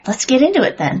Let's get into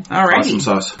it then. All right. Awesome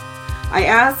sauce. I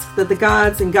ask that the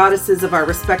gods and goddesses of our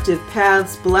respective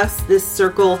paths bless this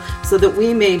circle so that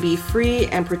we may be free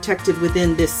and protected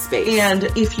within this space. And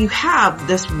if you have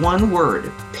this one word,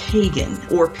 pagan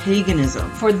or paganism.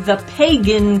 For the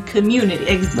pagan community.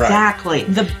 Exactly.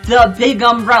 Right. The big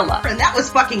umbrella. And that was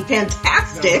fucking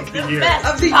fantastic. The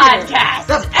best podcast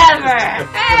ever.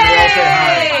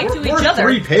 Hey! To each other.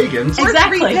 Three pagans.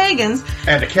 Exactly. We're three pagans.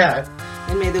 And a cat.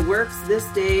 And may the works this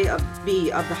day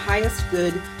be of the highest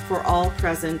good for all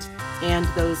present and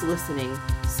those listening.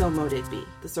 So mote it be.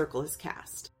 The circle is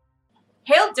cast.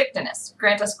 Hail Dictinus,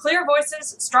 grant us clear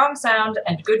voices, strong sound,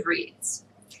 and good reeds.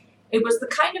 It was the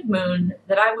kind of moon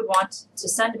that I would want to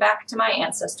send back to my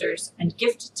ancestors and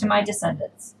gift to my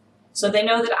descendants, so they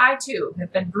know that I too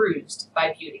have been bruised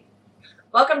by beauty.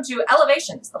 Welcome to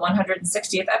Elevations, the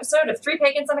 160th episode of Three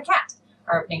Pagans and a Cat.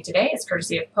 Our opening today is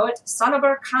courtesy of poet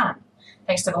Sanobar Khan.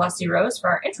 Thanks to Velocity Rose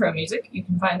for our intro music. You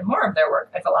can find more of their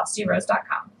work at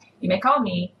velocityrose.com. You may call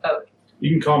me Ode. You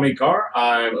can call me Carr.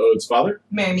 I'm Ode's father.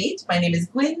 Merry meet. My name is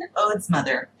Gwyn, Ode's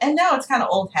mother. And now it's kind of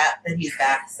old hat that he's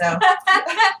back, so.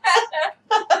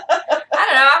 I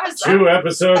don't know. I was 2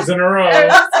 episodes in a row.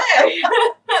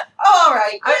 All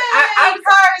right.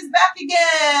 Carr is back again.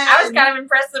 I was kind of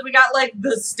impressed that we got like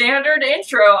the standard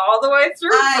intro all the way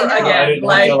through I know. again.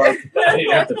 I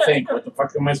didn't have to think, what the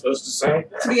fuck am I supposed to say?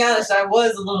 To be honest, I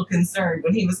was a little concerned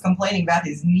when he was complaining about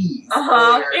his knees.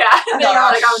 Yeah. And then you're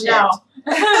like, oh shit. no.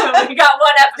 We got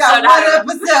one episode. Got one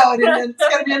episode, and it's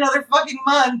gonna be another fucking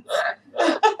month.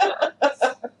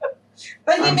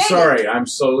 But he I'm made sorry, I'm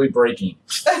slowly breaking.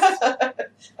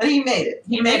 it. But he made it.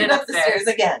 He made it up the stairs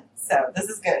again. So this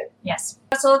is good. Yes.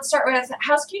 So let's start with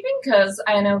housekeeping, because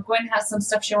I know Gwen has some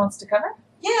stuff she wants to cover.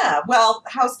 Yeah, well,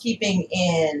 housekeeping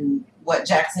in what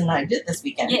Jackson and I did this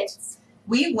weekend. Yes.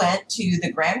 We went to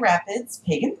the Grand Rapids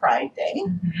Pagan Pride Day,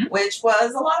 which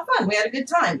was a lot of fun. We had a good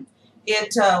time.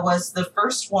 It was the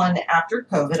first one after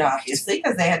COVID, obviously,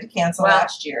 because they had to cancel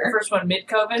last year. The first one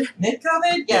mid-COVID?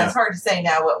 Mid-COVID? Yeah, it's hard to say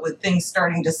now what with things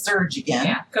starting to surge again.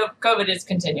 Yeah, COVID is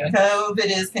continuing. COVID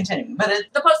is continuing. But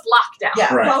the post-lockdown. Yeah,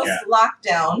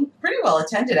 post-lockdown. Pretty well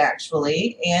attended,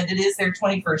 actually. And it is their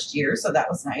 21st year, so that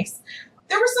was nice.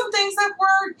 There were some things that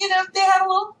were, they had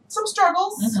some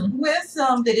struggles with.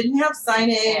 They didn't have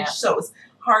signage, so it was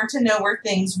hard to know where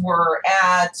things were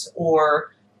at,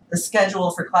 or the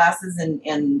schedule for classes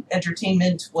and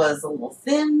entertainment was a little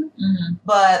thin.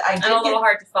 But I did a little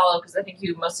hard to follow, because I think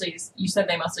you said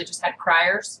they mostly just had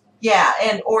criers. Yeah,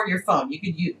 or your phone.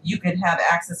 You could have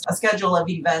access to a schedule of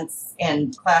events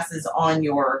and classes on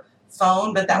your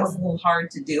phone, but that was a little hard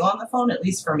to do on the phone, at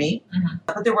least for me.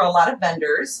 But there were a lot of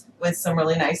vendors with some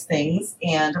really nice things.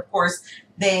 And of course,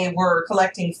 they were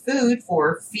collecting food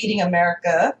for Feeding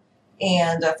America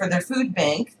and for their food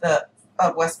bank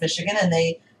of West Michigan. And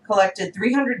they collected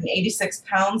 386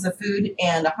 pounds of food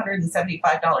and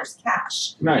 $175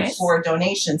 cash for a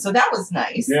donation. So that was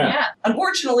nice. Yeah.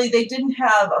 Unfortunately, they didn't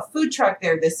have a food truck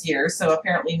there this year, so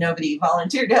apparently nobody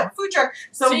volunteered to have a food truck.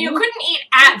 So you couldn't eat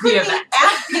at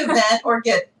the event or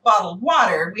get bottled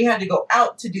water. We had to go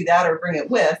out to do that or bring it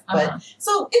with. But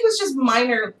so it was just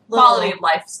minor quality of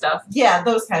life stuff. Yeah,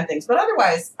 those kind of things. But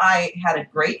otherwise, I had a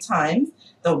great time.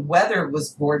 The weather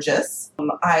was gorgeous.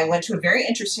 I went to a very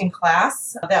interesting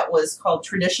class that was called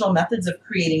Traditional Methods of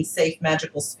Creating Safe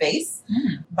Magical Space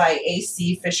by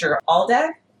A.C. Fisher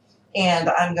Aldag. And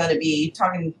I'm going to be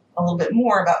talking a little bit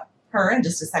more about her in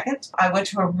just a second. I went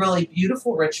to a really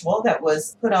beautiful ritual that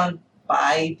was put on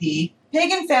by the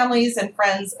Pagan Families and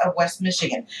Friends of West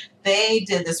Michigan. They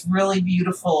did this really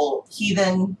beautiful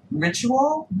heathen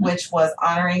ritual, which was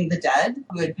honoring the dead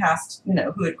who had passed,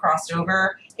 who had crossed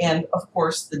over, and of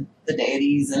course the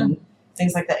deities and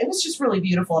things like that. It was just really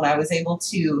beautiful, and I was able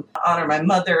to honor my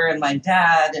mother and my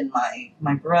dad and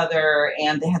my brother,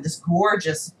 and they had this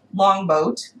gorgeous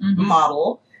longboat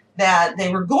model that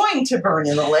they were going to burn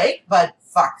in the lake, but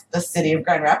fuck the city of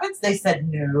Grand Rapids. They said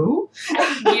no.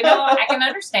 I can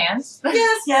understand.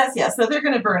 Yes. So they're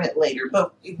going to burn it later.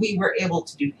 But we were able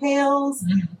to do hails,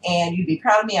 and you'd be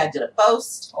proud of me. I did a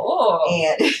boast. Oh.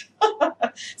 And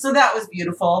so that was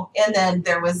beautiful. And then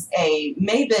there was a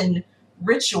Mabon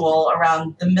ritual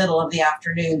around the middle of the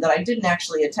afternoon that I didn't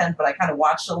actually attend, but I kind of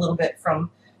watched a little bit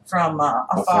from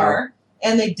afar.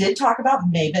 And they did talk about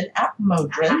Mabon ap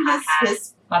Modron,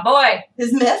 my boy,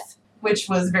 his myth, which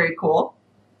was very cool.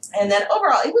 And then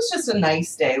overall, it was just a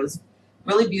nice day. It was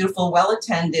really beautiful, well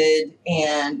attended,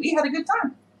 and we had a good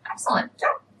time. Excellent.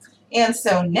 Yeah. And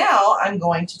so now I'm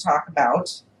going to talk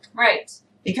about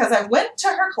because I went to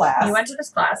her class. You went to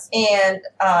this class. And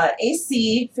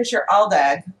A.C. Fisher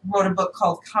Aldag wrote a book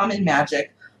called Common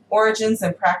Magic, Origins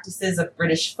and Practices of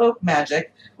British Folk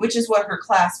Magic, which is what her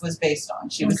class was based on.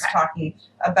 She was talking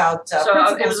about so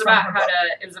principles it was from about her how book.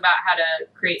 to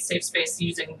create safe space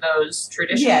using those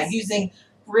traditions. Yeah, using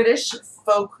British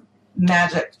folk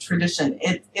magic tradition.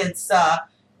 It's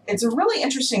a really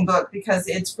interesting book because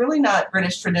it's really not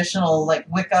British traditional like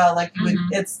Wicca, like you would.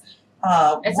 It's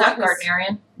not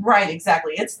Gardnerian. Right,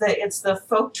 exactly. It's the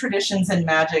folk traditions and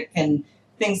magic and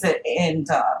things that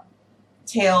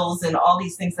tales and all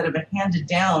these things that have been handed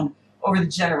down over the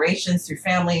generations through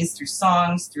families, through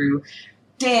songs, through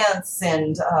dance,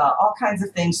 and all kinds of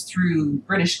things through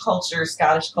British culture,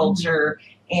 Scottish culture.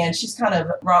 And she's kind of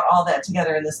brought all that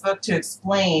together in this book to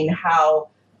explain how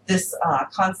this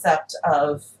concept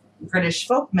of British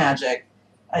folk magic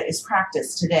is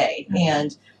practiced today.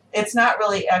 And it's not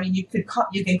really, I mean, you can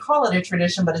call it a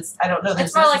tradition, but I don't know that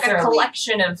it's more like a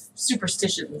collection of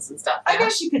superstitions and stuff. I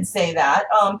guess you could say that.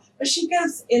 But she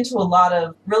goes into a lot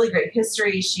of really great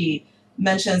history. She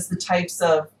mentions the types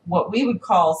of what we would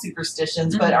call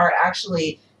superstitions, but are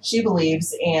actually, she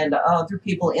believes, and other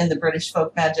people in the British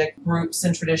folk magic groups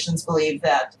and traditions believe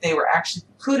that they were actually,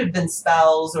 could have been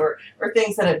spells or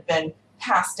things that have been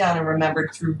passed down and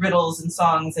remembered through riddles and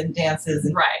songs and dances.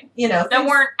 And, that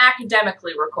weren't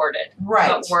academically recorded. Right.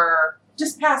 But were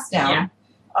just passed down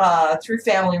through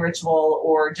family ritual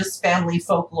or just family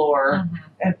folklore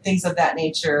and things of that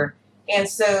nature. And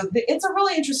so it's a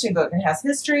really interesting book. It has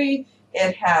history.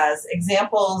 It has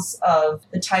examples of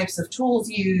the types of tools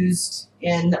used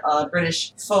in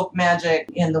British folk magic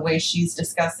in the way she's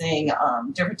discussing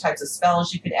different types of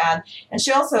spells you could add. And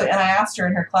she also, and I asked her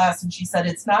in her class, and she said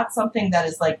it's not something that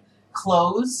is like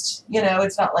closed.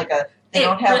 It's not like they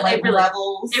don't have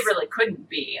levels. It really couldn't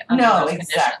be. Under No, those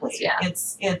exactly. Yeah.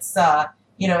 It's it's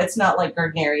not like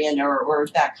Gardnerian or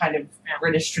that kind of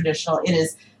British traditional. It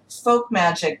is folk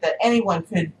magic that anyone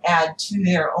could add to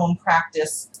their own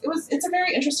practice. It's a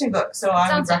very interesting book, so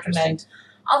I would recommend.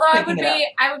 Although I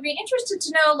would be interested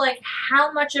to know like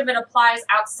how much of it applies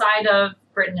outside of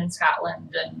Britain and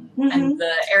Scotland and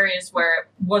the areas where it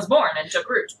was born and took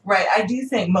root. Right. I do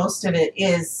think most of it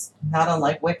is not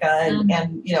unlike Wicca and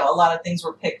a lot of things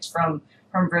were picked from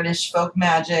British folk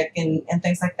magic and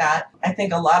things like that. I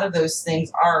think a lot of those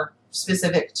things are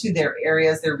specific to their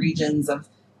areas, their regions of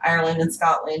Ireland and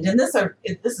Scotland. And this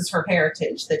is her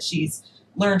heritage that she's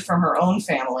learned from her own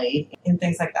family and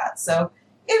things like that. So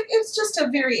it's just a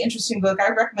very interesting book.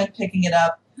 I recommend picking it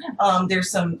up.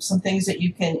 There's some things that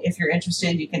you can, if you're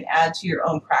interested, you can add to your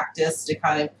own practice to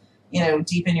kind of,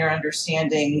 deepen your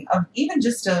understanding of even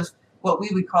just of what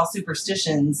we would call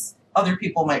superstitions. Other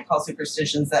people might call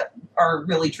superstitions that are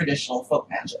really traditional folk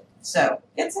magic. So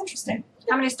it's interesting.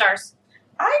 How many stars?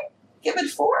 I give it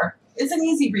 4. It's an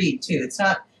easy read too. It's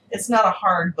not a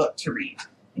hard book to read.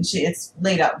 And it's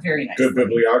laid out very nicely. Good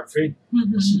bibliography.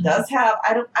 She does have,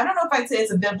 I don't know if I'd say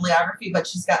it's a bibliography, but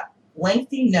she's got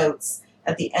lengthy notes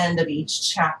at the end of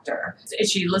each chapter. Is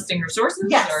she listing her sources?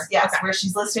 Yes, Okay. where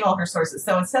she's listing all her sources.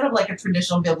 So instead of like a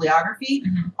traditional bibliography,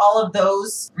 all of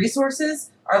those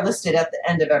resources are listed at the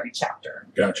end of every chapter.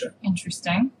 Gotcha.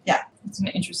 Interesting. Yeah. It's an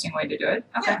interesting way to do it.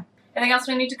 Okay. Yeah. Anything else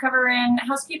we need to cover in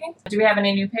housekeeping? Do we have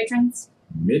any new patrons?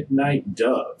 Midnight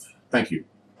Dove. Thank you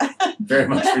very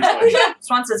much for joining.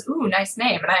 Swan says, ooh, nice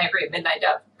name. And I agree. Midnight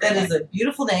Dove. That is a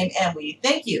beautiful name, and we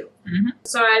thank you.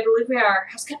 So I believe we are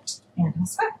house-kept. And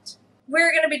respect.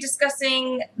 We're going to be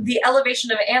discussing the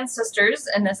elevation of ancestors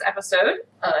in this episode.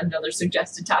 Another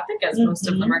suggested topic, as most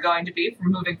of them are going to be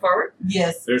from moving forward.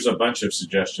 Yes. There's a bunch of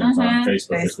suggestions on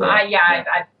Facebook as well.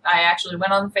 I actually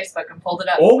went on Facebook and pulled it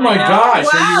up. Oh my gosh,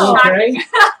 Wow. are you okay?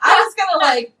 I was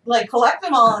gonna like collect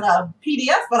them all in a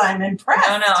PDF, but I'm impressed.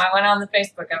 No, I went on the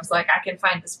Facebook. I was like, I can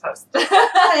find this post.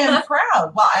 I am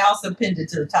proud. Well, I also pinned it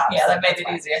to the top. Yeah, so that made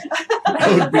that's it fine.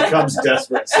 easier. Who becomes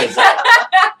desperate says that.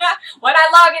 When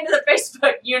I log into the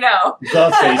Facebook, you know. The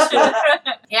Facebook.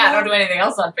 Yeah, I don't do anything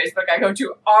else on Facebook. I go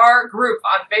to our group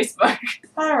on Facebook.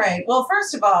 All right. Well,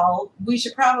 first of all, we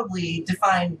should probably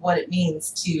define what it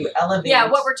means to elevate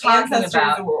what we're talking ancestors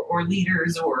about. or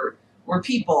leaders or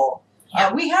people.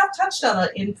 Yeah. We have touched on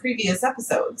it in previous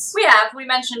episodes. We have. We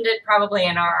mentioned it probably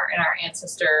in our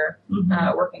ancestor,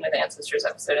 working with ancestors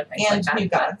episode and things And like that. New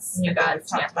Gods. New We've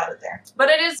Gods, talked about it there. But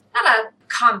it is not a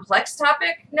complex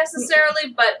topic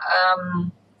necessarily, but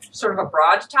sort of a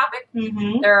broad topic.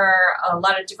 Mm-hmm. There are a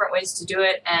lot of different ways to do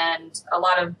it and a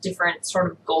lot of different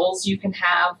sort of goals you can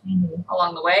have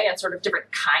along the way and sort of different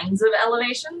kinds of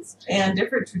elevations. And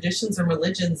different traditions and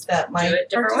religions that might Do it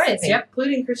different ways, participate, yep.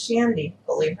 including Christianity,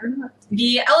 believe it or not.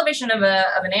 The elevation of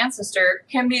an ancestor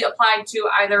can be applied to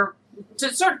either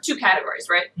sort of two categories,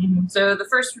 right? Mm-hmm. So the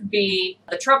first would be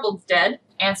the troubled dead,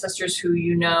 ancestors who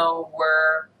you know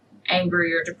were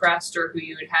angry or depressed, or who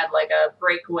you had like a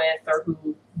break with, or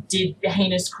who did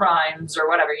heinous crimes or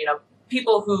whatever, you know,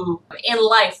 people who in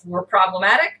life were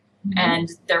problematic, Mm-hmm. and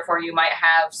therefore you might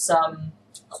have some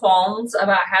qualms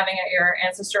about having at your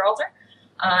ancestor altar.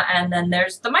 And then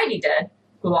there's the mighty dead,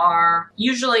 who are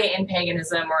usually in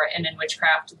paganism and in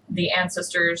witchcraft, the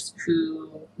ancestors who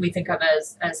we think of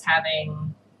as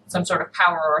having some sort of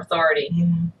power or authority.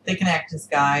 Mm-hmm. They can act as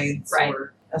guides Right.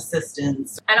 or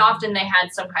assistants. And often they had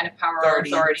some kind of power or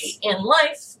Guardians. authority in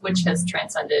life, which has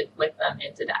transcended with them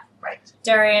into death. Right.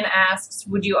 Darian asks,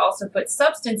 would you also put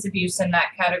substance abuse in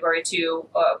that category too,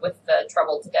 with the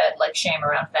troubled dead, like shame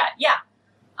around that? Yeah.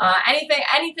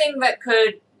 Anything that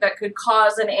could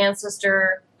cause an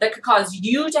ancestor, that could cause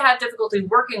you to have difficulty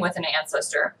working with an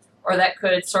ancestor, or that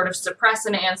could sort of suppress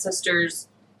an ancestor's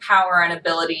power and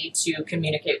ability to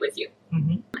communicate with you.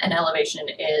 Mm-hmm. And elevation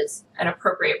is an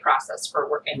appropriate process for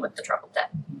working with the troubled dead.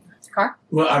 Car?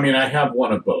 Well, I mean, I have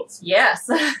one of both. Yes.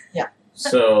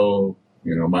 So,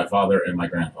 you know, my father and my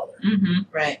grandfather. Mm-hmm.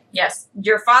 Right. Yes.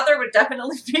 Your father would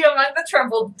definitely be among the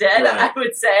troubled dead, Right. I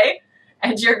would say.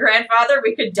 And your grandfather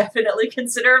we could definitely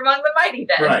consider among the mighty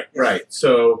dead. Right.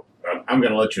 So, I'm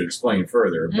going to let you explain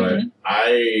further, but Mhm.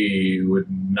 I would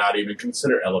not even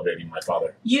consider elevating my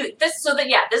father. This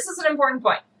is an important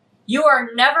point. You are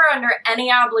never under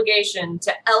any obligation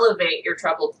to elevate your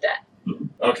troubled dead.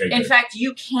 Okay, In good. fact,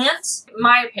 you can't,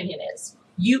 my opinion is,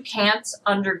 you can't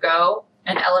undergo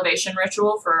an elevation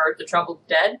ritual for the troubled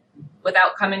dead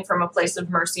without coming from a place of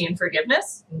mercy and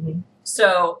forgiveness. Mm-hmm.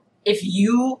 So if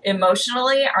you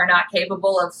emotionally are not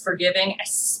capable of forgiving,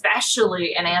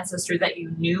 especially an ancestor that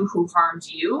you knew who harmed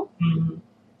you, Mm-hmm.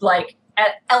 like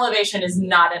elevation is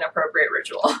not an appropriate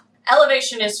ritual.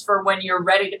 Elevation is for when you're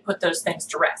ready to put those things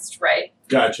to rest, right?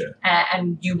 Gotcha.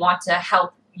 And you want to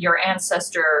help your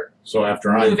ancestor So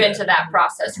after I move into that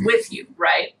process with you,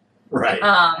 right? Right.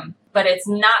 But it's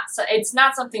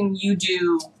not something you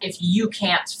do if you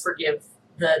can't forgive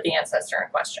the ancestor in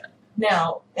question.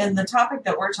 Now, in the topic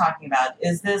that we're talking about,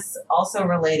 is this also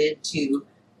related to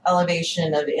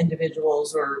elevation of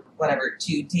individuals or whatever,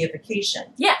 to deification?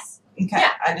 Yes. Okay.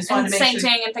 Yeah. I just wanted And to make sainting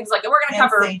sure. and things like that. We're going to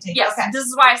And cover. sainting, Yes. okay. This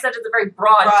is why I said it's a very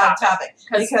broad topic.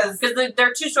 Because Because there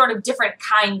are two sort of different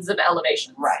kinds of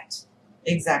elevation. right.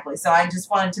 Exactly. So I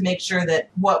just wanted to make sure that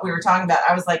what we were talking about,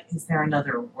 I was like, is there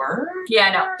another word?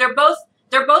 Yeah, no. They're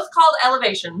both called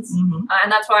elevations. Mm-hmm.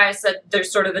 And that's why I said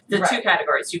there's sort of the two Right.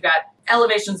 categories. You've got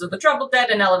elevations of the troubled dead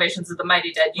and elevations of the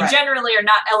mighty dead. You Right. generally are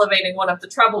not elevating one of the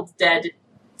troubled dead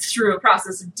through a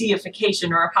process of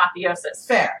deification or apotheosis.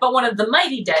 Fair. But one of the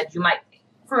mighty dead, you might be.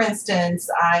 For instance,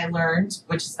 I learned,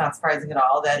 which is not surprising at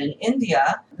all, that in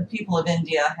India, the people of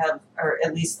India have, or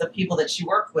at least the people that she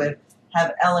worked with,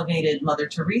 have elevated Mother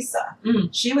Teresa. Mm.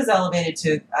 She was elevated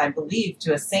to, I believe,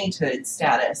 to a sainthood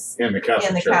status in the Catholic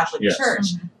in the Church. Catholic yes. Church.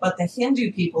 But the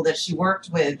Hindu people that she worked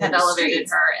with Have in the elevated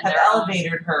streets her in have their own.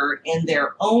 elevated her in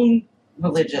their own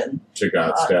religion To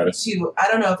God's status. to, I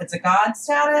don't know if it's a God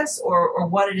status or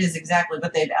what it is exactly,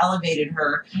 but they've elevated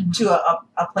her Mhm. to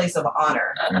a place of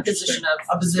honor, a position of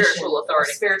a position spiritual of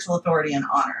authority. spiritual authority and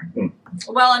honor.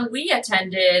 Well, and we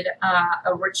attended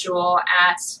a ritual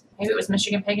at, maybe it was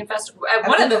Michigan Pagan Festival.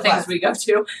 One of think the it things was. we go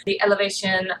to, the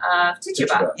elevation of Tituba.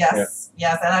 Tituba. Yes,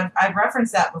 yes, and I've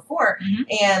referenced that before. Mhm.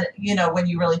 And you know, when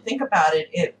you really think about it,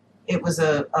 it was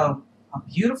a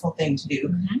beautiful thing to do.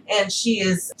 Mhm. And she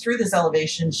is, through this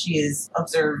elevation, she is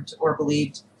observed or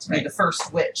believed to be Right. the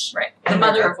first witch, Right. The And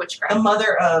mother the- of witchcraft. the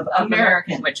mother of American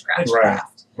American witchcraft.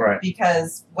 witchcraft. Right.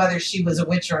 Because whether she was a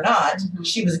witch or not, Mhm.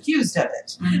 she was accused of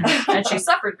it. Mhm. And she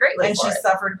suffered greatly And for she it.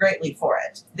 suffered greatly for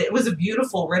it. It was a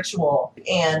beautiful ritual,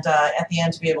 and at the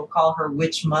end, to be able to call her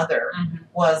witch mother Mhm.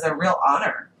 was a real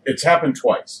honor. It's happened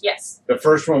twice. Yes. The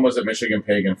first one was at Michigan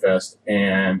Pagan Fest,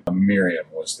 and Miriam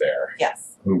was there,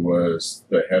 Yes. who was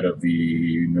the head of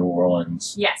the New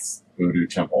Orleans Yes. Voodoo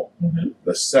Temple. Mm-hmm.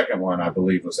 The second one, I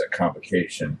believe, was at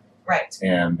Convocation, Right.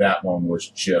 and that one was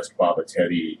just Baba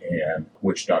Teddy and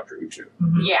Witch Dr. Uchu.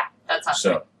 Mhm. Yeah. That sounds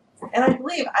So, And I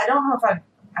believe, I don't know if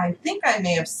I think I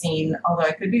may have seen, although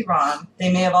I could be wrong,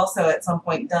 they may have also at some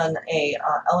point done a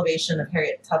elevation of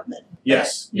Harriet Tubman.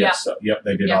 yes. Yep,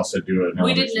 they did Yeah. also do it.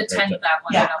 We didn't attend that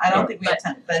one. Yeah, I don't know, think we but-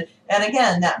 attended, but and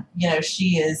again, that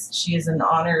she is an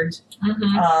honored,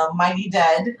 Mhm. mighty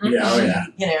dead. Yeah, oh, yeah.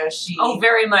 You know, she Oh,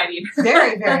 very mighty.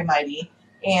 very very mighty,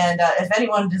 and if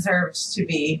anyone deserves to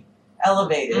be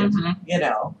elevated, Mhm. you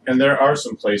know, And there are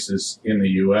some places in the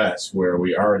U.S. where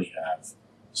we already have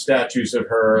statues of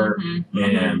her Mhm.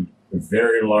 Mhm. and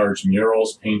very large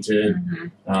murals painted.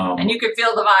 And you could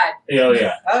feel the vibe. Oh,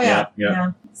 yeah. Oh, yeah.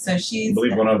 Yeah. So I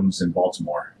believe one of them's in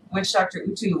Baltimore. Witch Dr.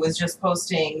 Utu was just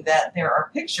posting that there are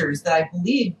pictures that I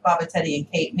believe Baba Teddy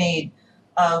and Kate made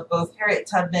of both Harriet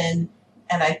Tubman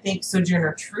and I think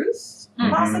Sojourner Truth,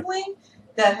 possibly,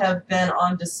 that have been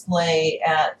on display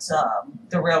at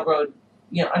the railroad,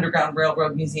 Underground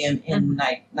Railroad Museum in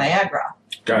Niagara.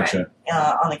 Gotcha.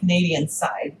 On the Canadian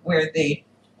side, where they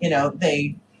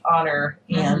honor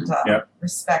and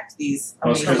respect these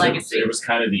amazing legacy. It was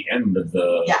kind of the end of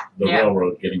the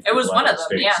railroad getting. It was one of them.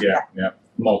 States. Yeah.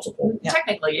 Multiple. Yeah.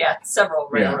 Technically, several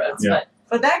railroads,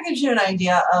 but that gives you an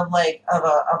idea of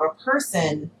a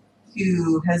person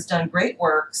who has done great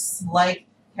works like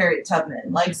Harriet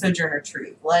Tubman, like Sojourner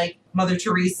Truth, like Mother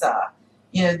Teresa.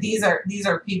 These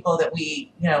are people that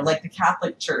we, like the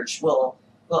Catholic Church will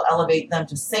elevate them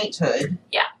to sainthood.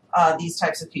 Yeah. These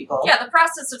types of people. Yeah, the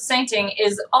process of sainting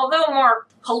is, although more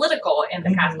political in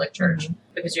the Catholic Church,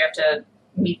 because you have to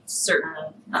meet certain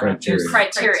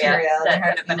criteria that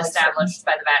have been established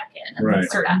by the Vatican. And things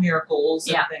like certain that. miracles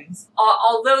and things.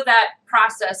 Although that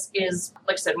process is,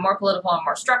 like I said, more political and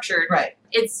more structured,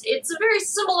 it's a very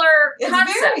similar concept.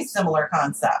 It's a very similar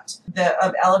concept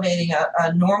of elevating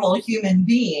a normal human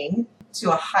being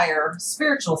to a higher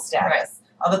spiritual status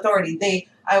of authority.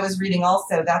 I was reading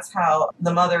also that's how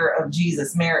the mother of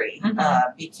Jesus, Mary,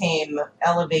 became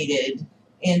elevated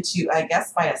into, I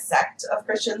guess, by a sect of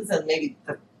Christians in maybe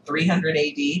the 300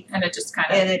 AD. And it just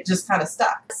kind of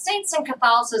stuck. Saints in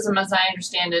Catholicism, as I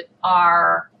understand it,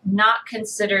 are not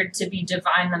considered to be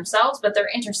divine themselves, but they're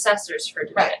intercessors for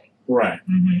divinity. Right.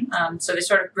 So they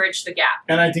sort of bridge the gap.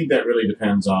 And I think that really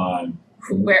depends on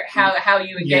how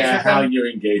you engage with them. how you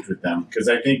engage with them. Because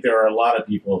I think there are a lot of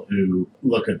people who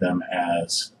look at them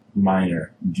as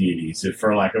minor deities,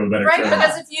 for lack of a better term. Right,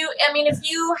 because if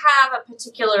you have a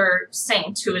particular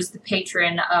saint who is the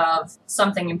patron of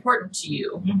something important to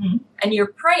you, and you're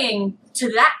praying to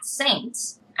that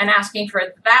saint and asking for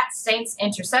that saint's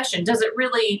intercession, does it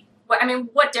really,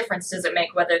 what difference does it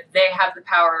make whether they have the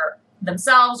power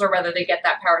themselves or whether they get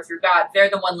that power through God? They're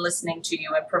the one listening to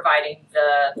you and providing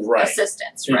the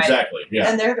assistance, right? Exactly, yeah.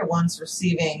 And they're the ones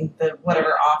receiving the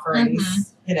whatever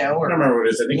offerings, or I don't remember what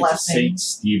it is. I think blessing. it's a St.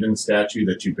 Stephen statue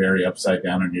that you bury upside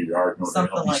down in your yard in order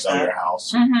to help you sell your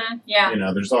house. Yeah.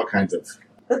 There's all kinds of...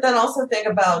 But then also think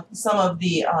about some of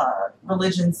the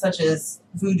religions such as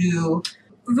voodoo,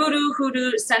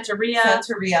 hoodoo, Santeria.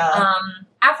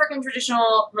 African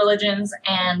traditional religions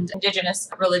and indigenous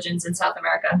religions in South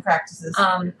America and practices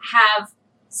have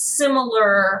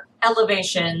similar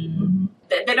elevation.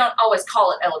 They don't always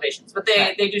call it elevations, but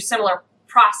they do similar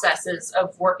processes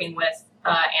of working with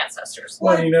ancestors.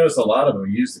 Well, you notice a lot of them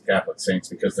use the Catholic saints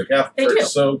because the Catholic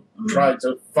Church tried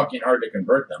so fucking hard to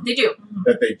convert them. They do.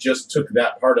 That they just took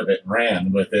that part of it and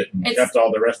ran with it and kept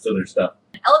all the rest of their stuff.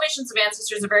 Elevations of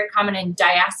ancestors are very common in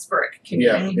diasporic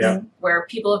communities, where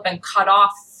people have been cut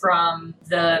off from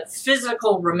the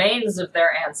physical remains of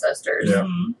their ancestors,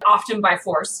 often by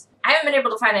force. I haven't been able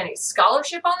to find any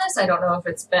scholarship on this. I don't know if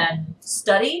it's been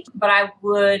studied, but I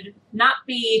would not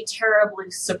be terribly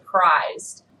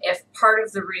surprised if part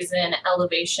of the reason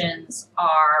elevations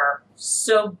are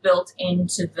so built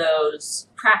into those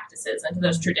practices, into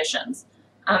those traditions,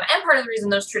 and part of the reason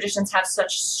those traditions have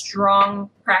such strong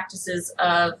practices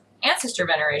of ancestor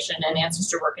veneration and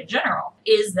ancestor work in general,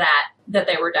 is that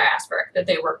they were diasporic, that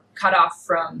they were cut off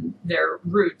from their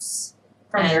roots,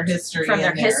 from their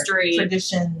history,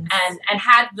 traditions, and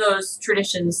had those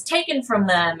traditions taken from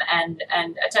them and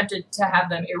attempted to have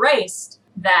them erased.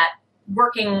 That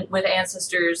working with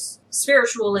ancestors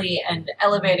spiritually and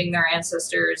elevating their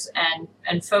ancestors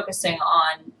and focusing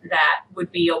on that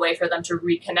would be a way for them to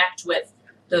reconnect with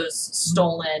those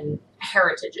stolen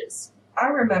heritages. I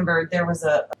remember there was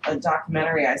a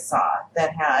documentary I saw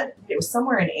that it was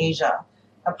somewhere in Asia,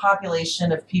 a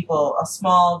population of people, a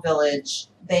small village.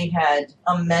 They had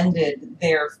amended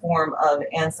their form of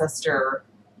ancestor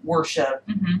worship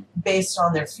based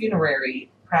on their funerary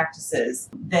practices.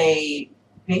 They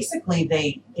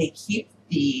keep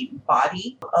the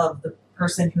body of the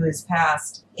person who has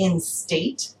passed in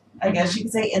state, I guess you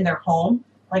could say, in their home.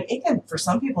 Like for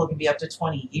some people, it can be up to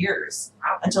 20 years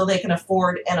until they can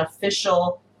afford an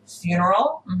official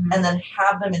funeral and then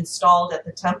have them installed at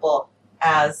the temple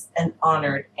as an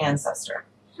honored ancestor.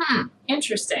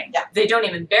 Interesting. Yeah. They don't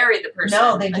even bury the person.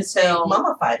 No, they just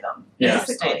mummify them.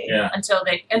 Basically. Yeah. Until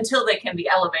they can be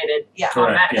elevated. Yeah.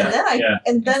 Automatically.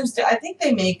 And then I think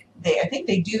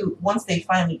they do, once they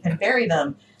finally can bury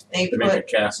them, they make a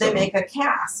cast. make a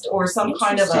cast or some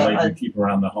kind of so they can keep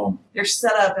around the home. They're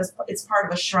set up as it's part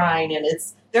of a shrine, and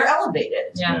they're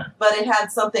elevated. Yeah. But it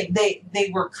had something.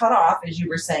 They were cut off, as you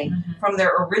were saying, from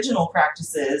their original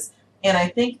practices, and I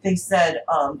think they said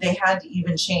they had to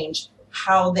even change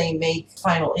how they make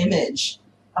final image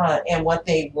and what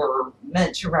they were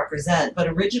meant to represent. But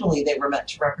originally, they were meant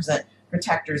to represent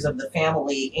protectors of the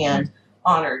family and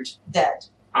honored dead.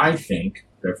 I think,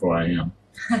 therefore I am,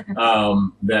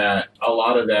 that a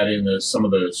lot of that in some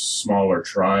of those smaller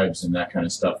tribes and that kind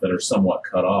of stuff that are somewhat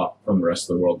cut off from the rest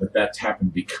of the world, that's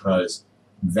happened because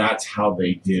that's how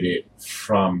they did it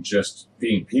from just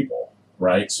being people,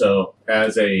 right? So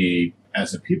as a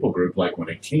people group, like when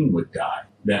a king would die,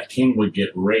 that king would get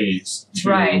raised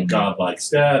to godlike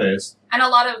status. And a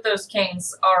lot of those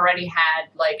kings already had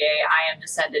like I am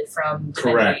descended from divinity.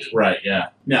 Correct, right, yeah.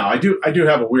 Now, I do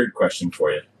have a weird question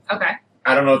for you. Okay.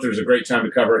 I don't know if there's a great time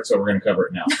to cover it, so we're going to cover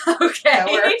it now. Okay.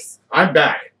 That works. I'm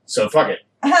back, so fuck it.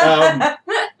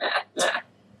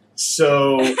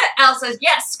 So... Al says,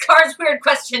 yes, Car's weird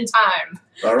question time.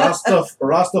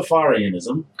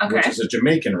 Rastafarianism, which Okay. is a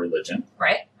Jamaican religion.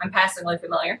 Right? I'm passingly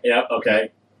familiar. Yeah,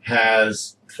 okay.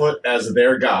 Has put as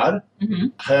their god, Mm-hmm.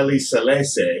 Haile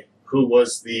Selassie, who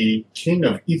was the king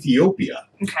of Ethiopia,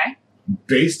 Okay.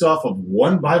 based off of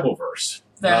one Bible verse.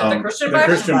 The Christian The Bible?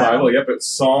 Christian Bible, yep. It's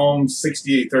Psalm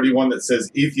 68:31 that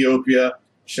says, Ethiopia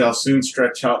shall soon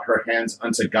stretch out her hands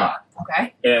unto God.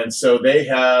 Okay. And so they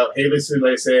have, Haile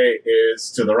Selassie is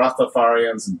to the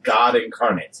Rastafarians God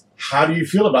incarnate. How do you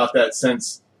feel about that,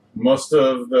 since most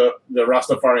of the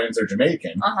Rastafarians are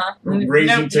Jamaican? Uh-huh.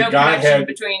 Raising to no Godhead connection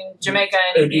between Jamaica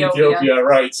and in Ethiopia.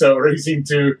 Right. So raising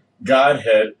to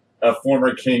Godhead a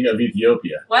former king of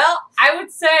Ethiopia. Well, I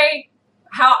would say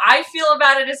how I feel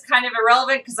about it is kind of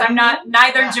irrelevant because I'm not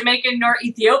neither Jamaican nor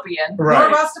Ethiopian. Right.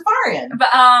 Or Rastafarian. But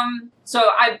so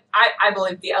I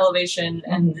believe the elevation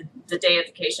and the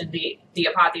deification, the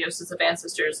apotheosis of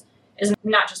ancestors is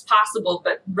not just possible,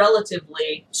 but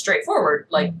relatively straightforward.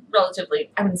 Like relatively,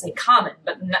 I wouldn't say common,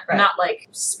 but not like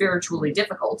spiritually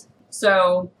difficult.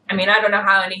 So, I mean, I don't know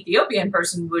how an Ethiopian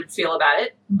person would feel about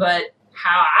it, but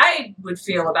how I would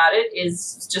feel about it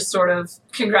is just sort of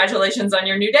congratulations on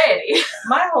your new deity.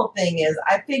 My whole thing is,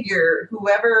 I figure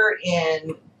whoever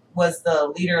was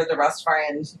the leader of the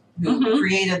Rastafarians who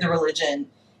created the religion,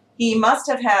 he must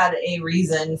have had a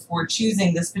reason for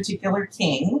choosing this particular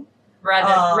king.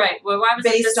 Rather, right. Well, why was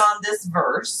based on this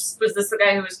verse. Was this the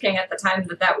guy who was king at the time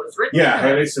that was written? Yeah,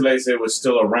 Haile Selassie was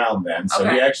still around then, so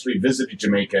Okay. he actually visited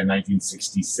Jamaica in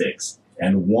 1966,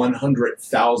 and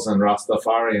 100,000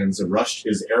 Rastafarians rushed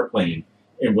his airplane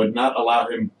and would not allow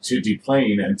him to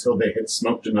deplane until they had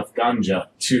smoked enough ganja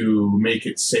to make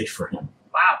it safe for him.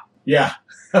 Wow. Yeah.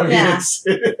 I mean, Yeah.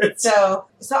 it's So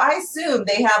I assume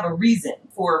they have a reason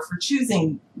for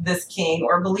choosing this king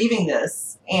or believing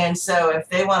this. And so if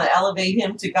they want to elevate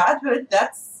him to godhood,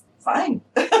 that's fine.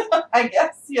 I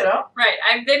guess,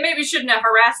 Right. They maybe shouldn't have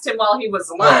harassed him while he was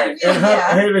alive. right. And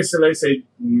Haile Selassie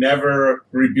never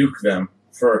rebuked them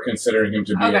for considering him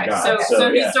to be a Okay, god.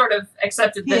 so he yeah. sort of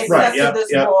accepted He this. accepted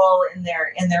this role in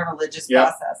their religious Yep.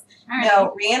 process. All right.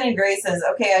 Now, Rhiannon Gray says,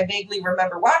 okay, I vaguely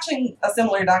remember watching a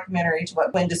similar documentary to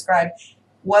what Gwen described.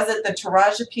 Was it the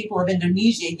Toraja people of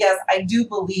Indonesia? Yes, I do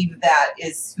believe that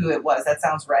is who it was. That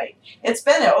sounds right. It's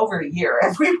been over a year.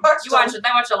 And we watched I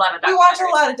watch a lot of documentaries. We watch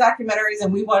a lot of documentaries,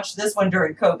 and we watched this one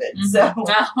during COVID.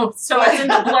 Mhm. So it's in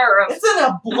the blur of... It's in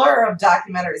a blur of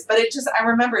documentaries. But I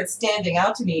remember it standing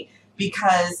out to me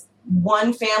because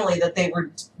one family that they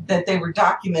were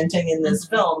documenting in this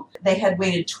film, they had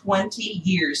waited 20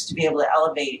 years to be able to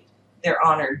elevate their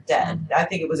honored dead. I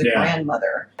think it was a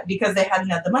grandmother, because they hadn't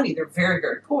had the money. They're very,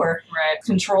 very poor. Right.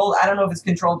 Controlled. I don't know if it's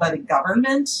controlled by the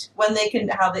government when they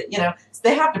can,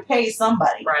 they have to pay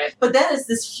somebody. Right. But then it's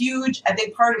this huge, I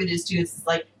think part of it is too, it's this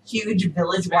like huge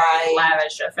village-wide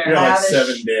lavish affair. Yeah, like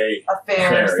lavish 7-day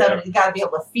affair. You got to be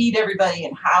able to feed everybody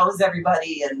and house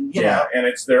everybody, and you know. And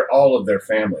it's all of their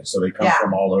family, so they come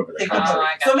from all over the They come country. over.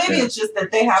 I So gotcha. maybe it's just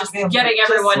that they have Just to be able getting to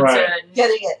everyone Right. to...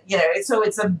 getting it, so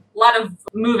it's a lot of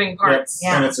moving parts.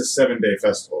 Yeah. And it's a 7-day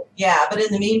festival. but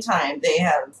in the meantime, they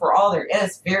have for all their, and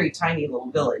it's a very tiny little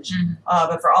village, Mhm.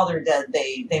 but for all their dead,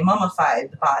 they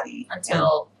mummified the body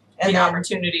Until and the then-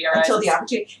 opportunity arises. until the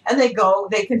opportunity, and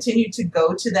they continue to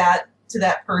go to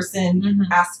that person,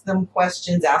 Mhm. ask them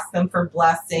questions, ask them for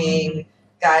blessing,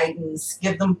 guidance,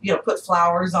 give them, put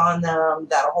flowers on them,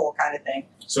 that whole kind of thing.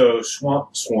 So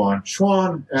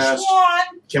Schwan asked,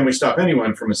 can we stop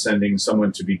anyone from ascending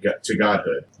someone to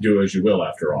godhood? Do as you will,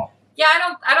 after all. Yeah,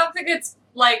 I don't think it's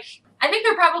like... I think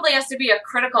there probably has to be a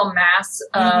critical mass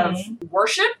of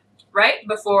worship, right?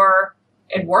 Before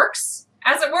it works,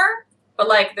 as it were. But,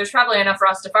 like, there's probably enough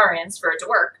Rastafarians for it to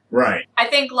work. Right. I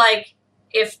think, like,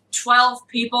 if 12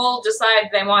 people decide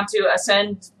they want to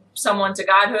ascend someone to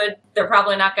godhood, they're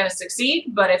probably not going to succeed.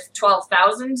 But if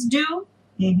 12,000 do,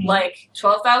 like,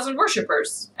 12,000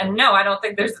 worshipers. And no, I don't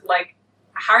think there's, like,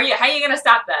 how are you going to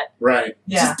stop that? Right.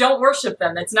 Yeah. Just don't worship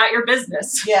them. It's not your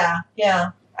business. Yeah.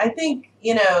 I think,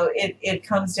 it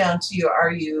comes down to,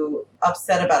 are you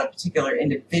upset about a particular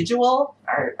individual?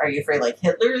 Are you afraid like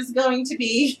Hitler is going to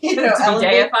be,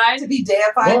 deified? To be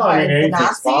deified Well, by I mean, the anything's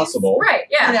Nazis? possible. Right,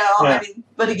 yeah. I mean,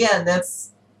 but again,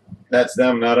 that's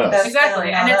them, not us. Exactly,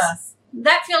 them, and not it's us.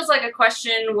 that feels like a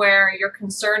question where your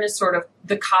concern is sort of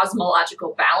the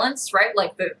cosmological balance, right?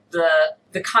 Like the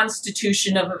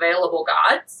constitution of available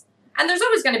gods. And there's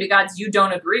always going to be gods you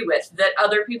don't agree with that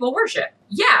other people worship.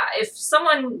 Yeah, if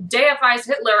someone deifies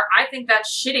Hitler, I think that's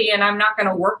shitty, and I'm not going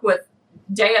to work with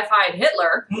deified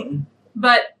Hitler. Mm-mm.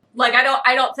 But like,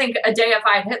 I don't think a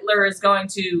deified Hitler is going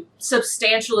to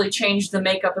substantially change the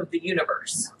makeup of the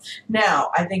universe. Now,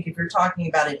 I think if you're talking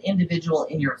about an individual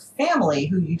in your family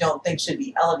who you don't think should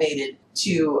be elevated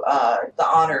to the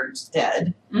honored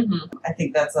dead, I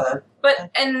think that's a...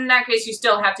 But in that case, you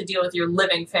still have to deal with your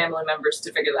living family members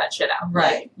to figure that shit out.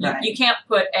 Right, Like, right. You can't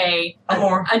put a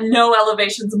more- no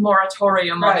elevations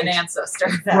moratorium on Right. an ancestor.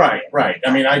 Exactly. Right.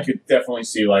 I mean, I could definitely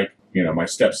see, like, my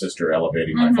stepsister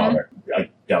elevating my father. I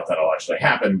doubt that'll actually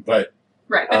happen, but...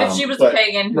 Right, but if she was a but-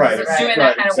 pagan who right, was right, doing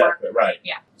that kind of work, exactly, right.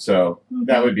 Yeah. So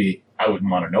that would be... I wouldn't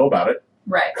want to know about it.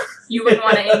 right, you wouldn't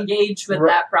want to engage with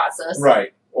Right. that process.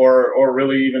 Right. Or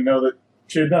really even know that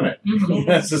she had done it Mhm.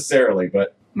 necessarily,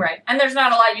 but... Right, and there's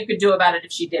not a lot you could do about it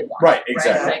if she did want Right, it.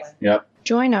 exactly. Right? Yep.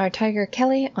 Join our Tiger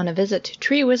Kelly on a visit to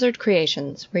Tree Wizard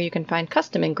Creations, where you can find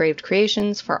custom engraved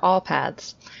creations for all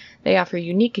paths. They offer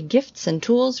unique gifts and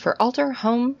tools for altar,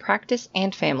 home, practice,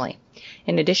 and family.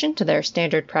 In addition to their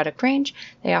standard product range,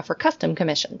 they offer custom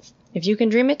commissions. If you can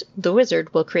dream it, the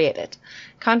wizard will create it.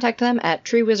 Contact them at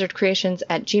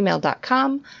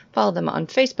treewizardcreations@gmail.com, follow them on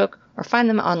Facebook, or find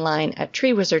them online at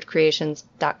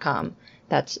treewizardcreations.com.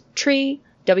 That's tree,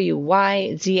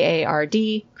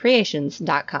 WYZARD,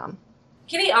 creations.com.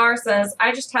 Kitty R says,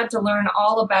 I just had to learn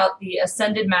all about the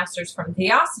Ascended Masters from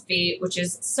Theosophy, which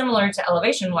is similar to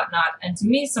Elevation and whatnot, and to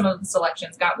me some of the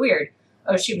selections got weird.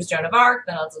 Oh, she was Joan of Arc,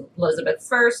 then Elizabeth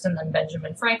I, and then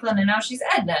Benjamin Franklin, and now she's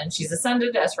Edna, and she's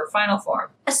ascended as her final form.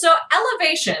 So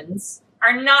elevations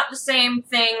are not the same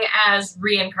thing as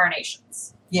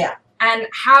reincarnations. Yeah. And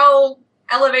how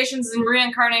elevations and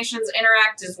reincarnations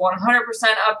interact is 100%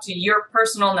 up to your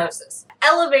personal gnosis.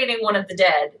 Elevating one of the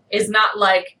dead is not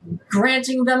like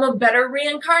granting them a better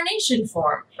reincarnation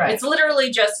form. Right. It's literally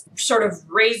just sort of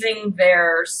raising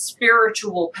their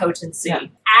spiritual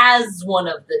potency as one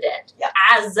of the dead,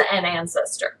 as an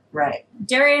ancestor. Right.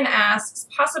 Darian asks,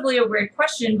 possibly a weird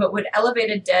question, but would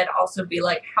elevated dead also be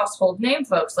like household name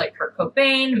folks like Kurt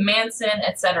Cobain, Manson,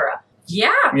 etc.?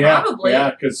 Yeah, probably.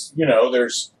 Yeah, because,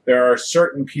 there are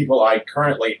certain people I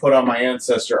currently put on my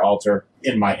ancestor altar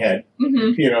in my head.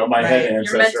 Mm-hmm. My head Right.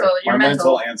 ancestor. Your my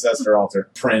mental. ancestor altar.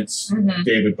 Prince, Mhm.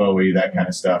 David Bowie, that kind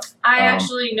of stuff. I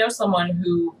actually know someone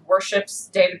who worships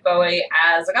David Bowie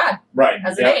as a god, Right.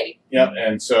 as a Yep. deity. Yep.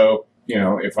 And so,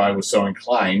 if I was so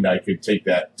inclined, I could take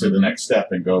that to the next step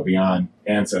and go beyond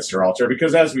ancestor altar.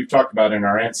 Because as we've talked about in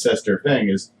our ancestor thing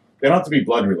is, they don't have to be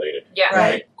blood related. Yeah.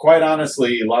 Right. Quite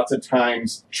honestly, lots of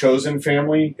times chosen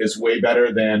family is way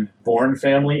better than born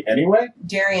family anyway.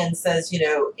 Darian says,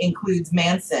 includes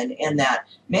Manson in that.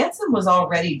 Manson was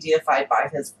already deified by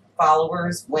his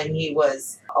followers when he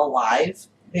was alive,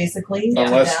 basically. to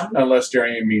them. Unless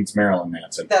Darian means Marilyn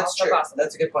Manson. That's Also true. possible.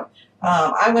 That's a good point.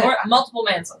 I went. Or multiple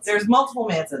Mansons. There's multiple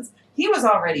Mansons. He was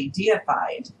already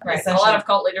deified. Right. A essentially, lot of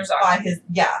cult leaders are. by his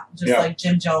like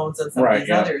Jim Jones and some of these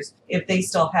others. If they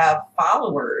still have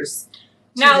followers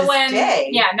to Now this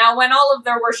day, when all of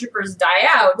their worshippers die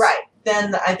out, right,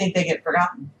 then I think they get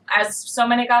forgotten. as so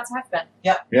many gods have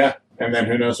been. Yeah. And then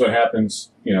who knows what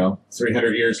happens,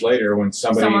 300 years later when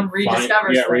Someone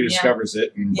rediscovers them, rediscovers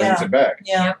it and brings Yeah. it back.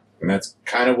 Yeah. Yep. And that's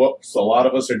kind of what a lot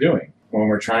of us are doing when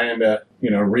we're trying to,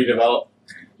 redevelop.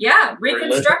 Yeah,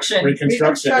 reconstruction.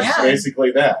 Reconstruction is Reconstruction.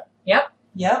 basically that.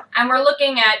 Yep. And we're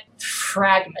looking at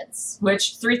fragments,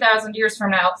 which 3,000 years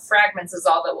from now, fragments is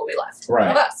all that will be left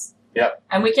Right. of us. Yep.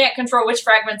 And we can't control which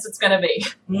fragments it's going to be.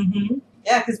 Mm-hmm.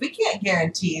 Yeah, because we can't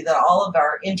guarantee that all of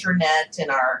our internet and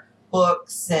our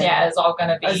books and Yeah, it's all going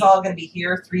to be. is all going to be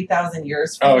here 3,000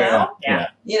 years from Oh, now. yeah.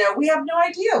 We have no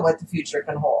idea what the future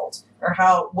can hold or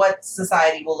what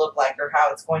society will look like or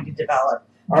how it's going to develop.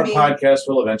 Our podcast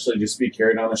will eventually just be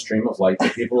carried on a stream of light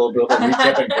that people will be able to reach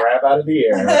up and grab out of the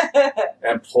air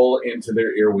and pull into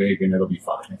their earwig, and it'll be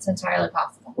fine. It's entirely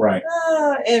possible. Right.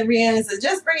 And Rhiannon says,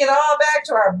 just bring it all back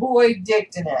to our boy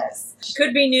Dictinus.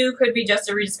 Could be new, could be just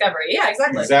a rediscovery. Yeah,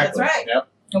 exactly. That's right. Yep.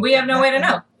 And we have no way to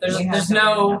know. There's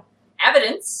no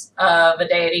evidence of a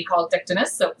deity called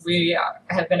Dictinus that we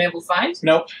have been able to find.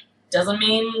 Nope. Doesn't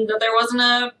mean that there wasn't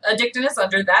a Dictinus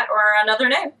under that or another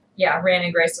name. Yeah,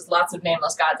 Rhiannon Grace has lots of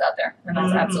nameless gods out there, and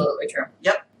that's absolutely true.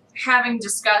 Yep. Having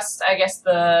discussed, I guess,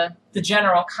 the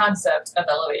general concept of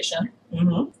elevation,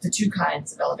 the two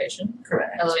kinds of elevation.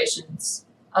 Correct. Elevations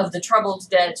of the troubled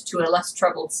dead to a less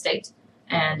troubled state,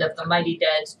 and of the mighty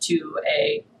dead to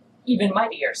a even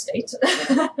mightier state.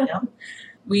 Yeah.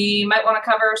 We might want to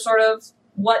cover sort of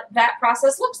what that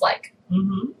process looks like.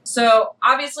 So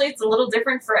obviously it's a little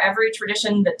different for every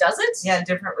tradition that does it. Yeah,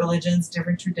 different religions,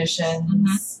 different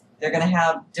traditions. They're going to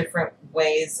have different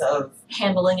ways of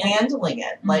handling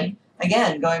it. Like,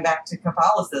 again, going back to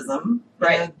Catholicism,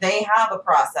 right? You know, they have a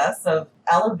process of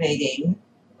elevating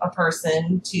a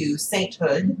person to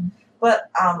sainthood. But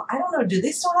I don't know, do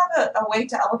they still have a way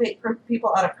to elevate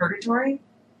people out of purgatory?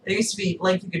 There used to be,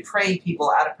 like, you could pray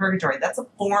people out of purgatory. That's a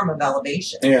form of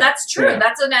elevation. Yeah. That's true. Yeah.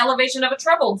 That's an elevation of a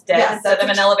troubled dead instead of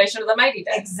an elevation of the mighty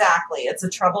dead. Exactly. It's a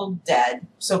troubled dead.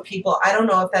 So people, I don't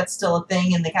know if that's still a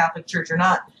thing in the Catholic Church or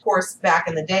not. Of course, back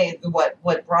in the day,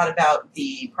 what brought about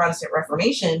the Protestant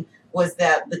Reformation was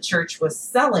that the church was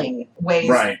selling ways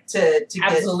to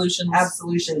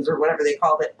absolutions or whatever they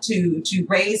called it to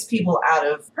raise people out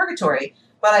of purgatory.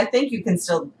 But I think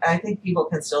people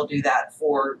can still do that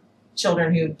for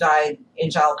children who died in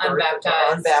childbirth,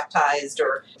 unbaptized,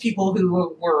 or people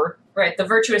who were the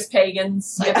virtuous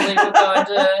pagans, I believe, would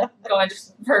go into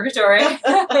purgatory.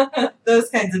 Those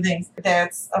kinds of things.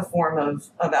 That's a form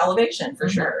of elevation for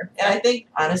sure. And I think,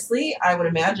 honestly, I would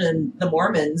imagine the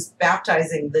Mormons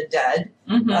baptizing the dead,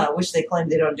 which they claim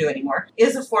they don't do anymore,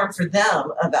 is a form for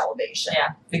them of elevation.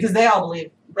 Yeah, because they all believe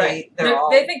they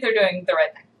think they're doing the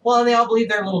right thing. Well, and they all believe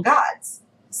they're little gods.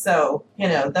 So, you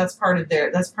know, that's part of their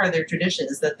tradition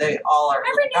is that they all are.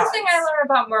 Every new thing I learn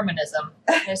about Mormonism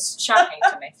is shocking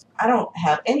to me. I don't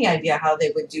have any idea how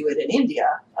they would do it in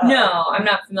India. No, I'm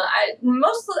not familiar.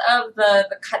 Most of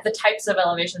the types of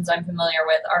elevations I'm familiar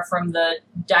with are from the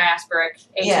diasporic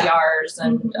ATRs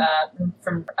and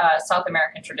from South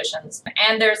American traditions.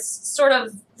 And there's sort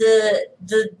of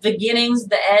the beginnings,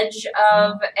 the edge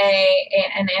of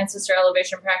an ancestor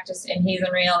elevation practice in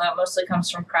heathenry, that mostly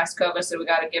comes from Kraskova, so we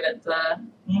got to give it the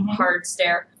hard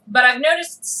stare. But I've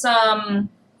noticed some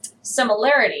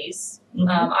similarities.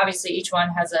 Obviously, each one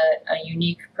has a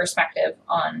unique perspective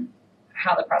on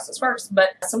how the process works, but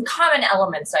some common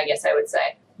elements, I guess I would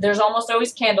say. There's almost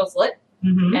always candles lit,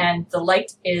 and the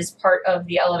light is part of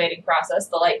the elevating process.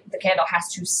 The candle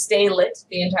has to stay lit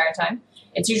the entire time.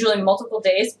 It's usually multiple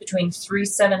days, between 3,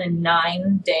 7, and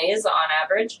 9 days on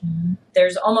average.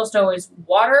 There's almost always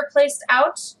water placed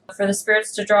out for the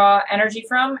spirits to draw energy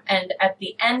from, and at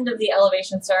the end of the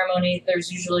elevation ceremony,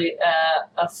 there's usually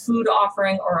a food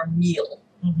offering or a meal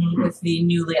with the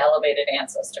newly elevated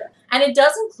ancestor. And it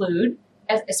does include,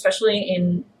 especially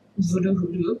in Voodoo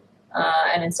Hoodoo,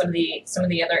 and in some of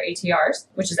the other ATRs,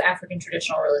 which is African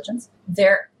traditional religions,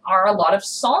 there are a lot of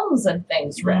psalms and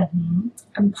things read.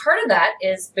 And part of that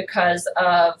is because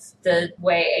of the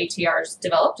way ATRs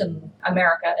developed in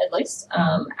America, at least,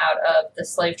 out of the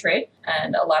slave trade.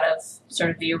 And a lot of sort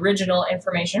of the original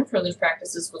information for those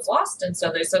practices was lost. And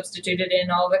so they substituted in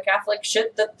all the Catholic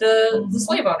shit that the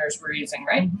slave owners were using,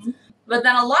 right? But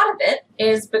then a lot of it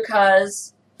is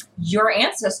because your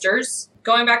ancestors,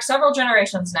 going back several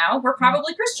generations now, were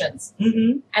probably Christians.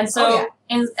 And so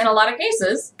in a lot of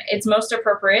cases, it's most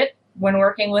appropriate when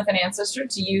working with an ancestor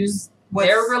to use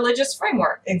their religious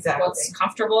framework. Exactly. What's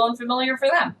comfortable and familiar for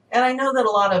them. And I know that a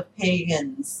lot of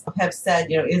pagans have said,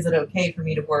 you know, is it okay for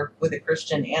me to work with a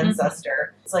Christian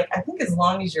ancestor? It's like, I think as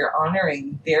long as you're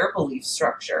honoring their belief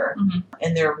structure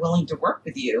and they're willing to work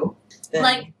with you, then...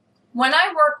 Like, when I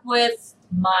work with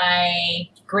my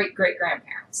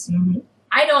great-great-grandparents,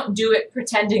 I don't do it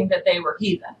pretending that they were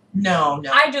heathen. No.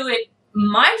 I do it,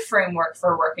 my framework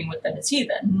for working with them is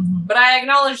heathen, but I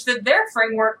acknowledge that their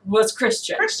framework was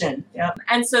Christian. Yeah.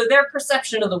 And so their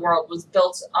perception of the world was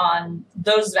built on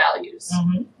those values.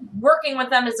 Working with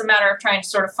them is a matter of trying to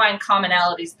sort of find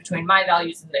commonalities between my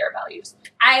values and their values.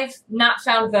 I've not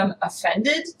found them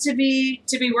offended to be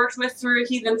worked with through a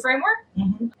heathen framework.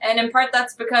 And in part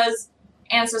that's because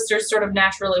ancestors sort of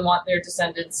naturally want their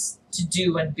descendants to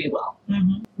do and be well.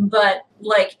 Mm-hmm. But,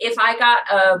 like, if I got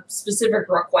a specific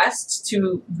request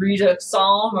to read a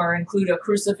psalm or include a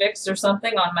crucifix or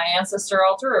something on my ancestor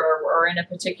altar or in a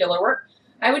particular work,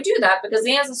 I would do that because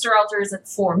the ancestor altar isn't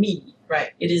for me.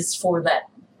 Right. It is for them.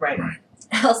 Right.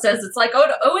 Elle says, it's like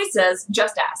Oda always says,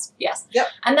 just ask. Yes. Yep.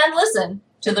 And then listen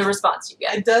to the response you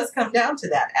get. It does come down to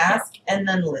that. Ask and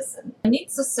then listen.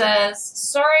 Anitza says,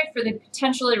 sorry for the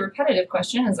potentially repetitive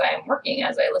question as I am working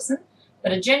as I listen,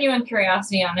 but a genuine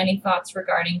curiosity on any thoughts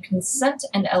regarding consent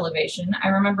and elevation. I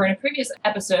remember in a previous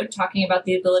episode talking about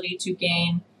the ability to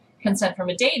gain consent from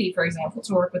a deity, for example,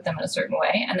 to work with them in a certain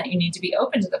way, and that you need to be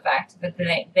open to the fact that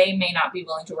they may not be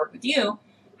willing to work with you.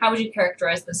 How would you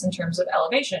characterize this in terms of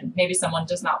elevation? Maybe someone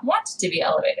does not want to be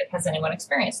elevated. Has anyone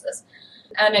experienced this?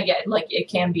 And again, like, it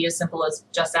can be as simple as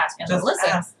just ask and listen.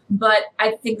 Ask. But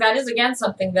I think that is, again,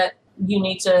 something that you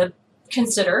need to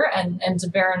consider and to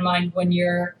bear in mind when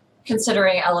you're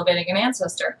considering elevating an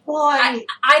ancestor. Well,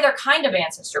 either kind of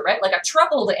ancestor, right? Like a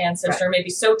troubled ancestor may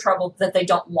be so troubled that they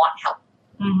don't want help.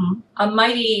 Mm-hmm. A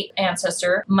mighty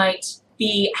ancestor might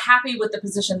be happy with the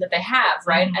position that they have,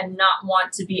 right? Mm-hmm. And not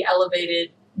want to be elevated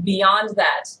beyond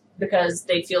that because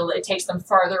they feel that it takes them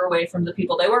farther away from the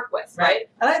people they work with, right?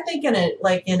 And I think in a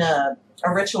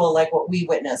ritual like what we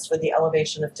witnessed with the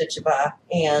elevation of Tituba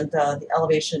and the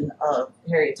elevation of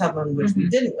Harriet Tubman, which we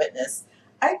didn't witness,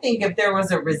 I think if there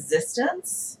was a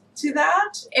resistance to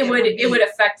that, it would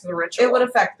affect the ritual. It would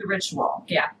affect the ritual.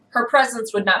 Yeah. Her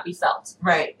presence would not be felt.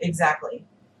 Right, exactly.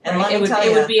 And Right? It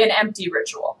would be an empty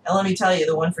ritual. And let me tell you,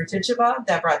 the one for Tituba,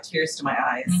 that brought tears to my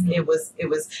eyes. Mm-hmm. It was,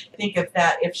 think of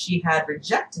that, if she had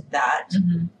rejected that,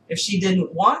 if she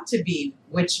didn't want to be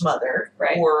witch mother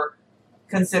Right. or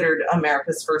considered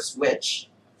America's first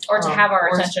witch. Or to have our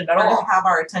attention at or all. to have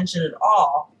our attention at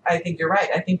all. I think you're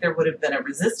right. I think there would have been a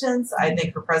resistance. I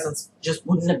think her presence just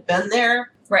wouldn't have been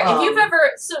there. Right. If you've ever,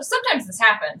 so sometimes this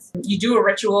happens. You do a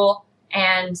ritual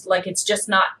and like it's just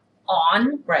not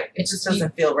on. Right. It just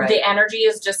doesn't feel right. The energy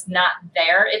is just not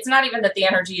there. It's not even that the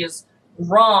energy is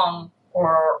wrong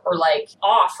or like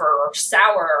off or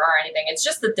sour or anything. It's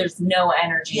just that there's no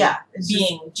energy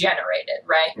being generated,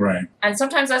 right? Right. And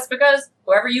sometimes that's because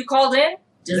whoever you called in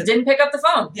just didn't pick up the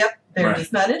phone. Yep. They're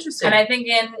just not interested. And I think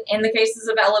in the cases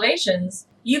of elevations,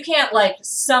 you can't like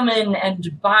summon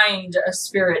and bind a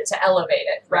spirit to elevate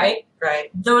it, right? Right.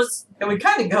 Those and we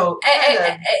kind of go.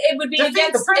 It would be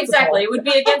against exactly. It would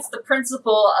be against the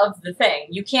principle of the thing.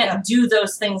 You can't do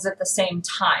those things at the same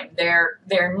time. They're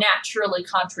naturally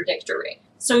contradictory.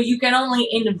 So you can only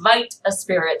invite a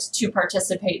spirit to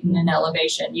participate in an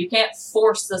elevation. You can't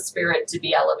force the spirit to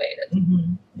be elevated.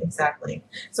 Mm-hmm. Exactly.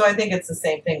 So I think it's the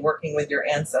same thing working with your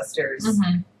ancestors.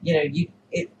 Mm-hmm. You know,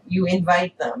 you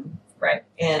invite them. Right.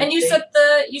 And you set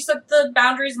the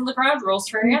boundaries and the ground rules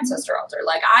for your ancestor altar.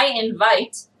 Like I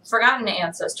invite forgotten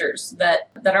ancestors that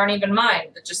aren't even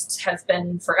mine, that just have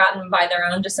been forgotten by their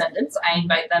own descendants. I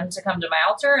invite them to come to my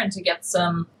altar and to get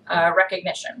some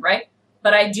recognition, right?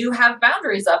 But I do have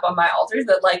boundaries up on my altar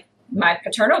that, like, my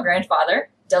paternal grandfather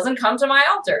doesn't come to my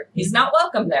altar. He's not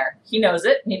welcome there. He knows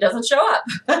it, and he doesn't show up.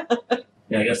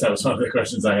 Yeah, I guess that was one of the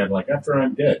questions I had. Like, after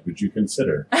I'm dead, would you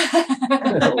consider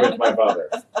with my father?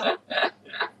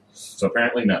 So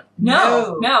apparently no.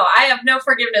 No. I have no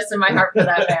forgiveness in my heart for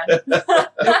that man.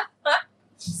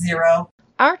 Zero.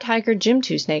 Our tiger, Jim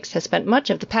Two Snakes, has spent much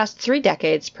of the past 3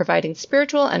 decades providing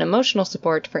spiritual and emotional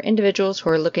support for individuals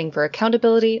who are looking for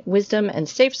accountability, wisdom, and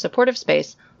safe, supportive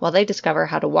space while they discover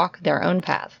how to walk their own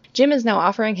path. Jim is now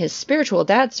offering his Spiritual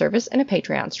Dad service in a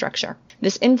Patreon structure.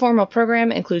 This informal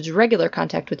program includes regular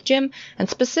contact with Jim and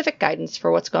specific guidance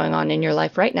for what's going on in your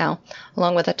life right now,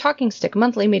 along with a talking stick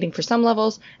monthly meeting for some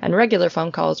levels and regular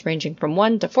phone calls ranging from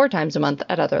 1 to 4 times a month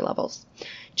at other levels.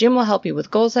 Jim will help you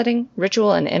with goal setting,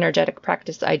 ritual and energetic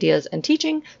practice ideas and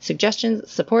teaching,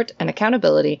 suggestions, support, and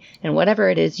accountability in whatever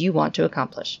it is you want to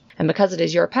accomplish. And because it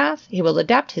is your path, he will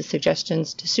adapt his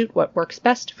suggestions to suit what works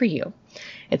best for you.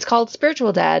 It's called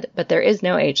Spiritual Dad, but there is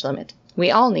no age limit.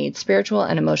 We all need spiritual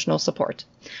and emotional support.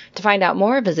 To find out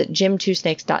more, visit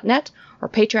jim2snakes.net or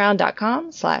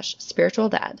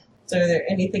patreon.com/spiritualdad. So is there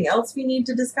anything else we need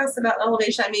to discuss about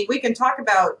elevation? I mean, we can talk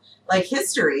about, like,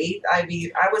 history. I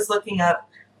mean, I was looking up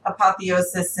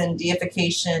apotheosis and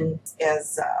deification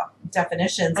as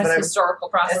definitions. As historical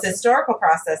processes. As historical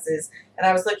processes. And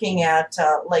I was looking at,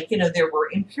 there were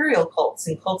imperial cults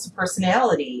and cults of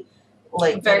personality.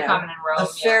 Like, very common in Rome. The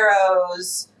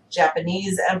pharaohs,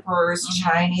 Japanese emperors,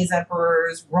 Chinese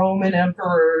emperors, Roman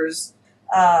emperors.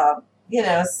 So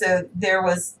there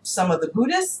was some of the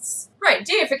Buddhists. Right,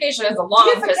 deification has a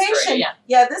long history.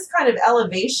 Yeah, this kind of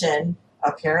elevation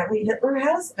apparently Hitler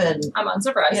has been, I'm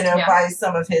unsurprised. by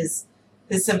some of his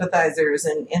sympathizers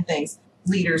and things,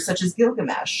 leaders such as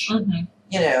Gilgamesh, Mm-hmm.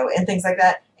 And things like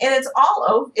that. And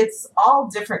it's all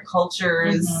different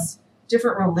cultures,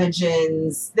 different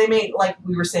religions. They may, like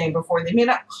we were saying before, they may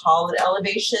not call it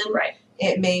elevation. Right.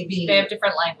 It may be. They have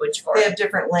different language for They it. have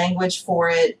different language for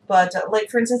it. But, like,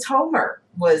 for instance, Homer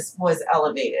was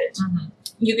elevated. Mm-hmm.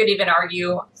 You could even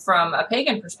argue from a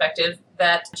pagan perspective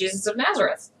that Jesus of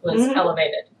Nazareth was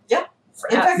elevated. Yeah.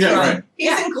 In fact, right.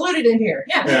 he's included in here.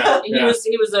 Yeah.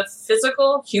 He was a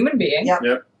physical human being.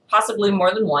 Yep. Possibly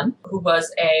more than one, who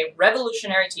was a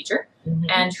revolutionary teacher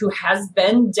and who has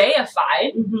been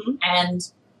deified and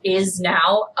is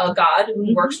now a god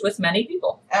who works with many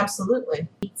people. Absolutely.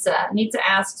 Nitsa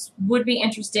asks, would be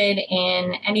interested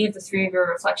in any of the three of your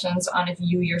reflections on if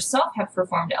you yourself have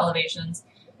performed elevations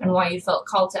and why you felt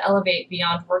called to elevate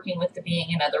beyond working with the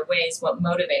being in other ways. What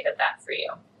motivated that for you?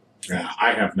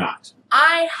 I have not.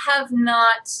 I have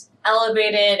not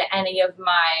elevated any of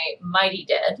my mighty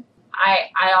dead.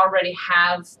 I already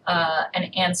have an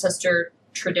ancestor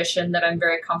tradition that I'm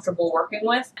very comfortable working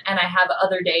with, and I have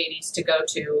other deities to go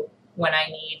to when I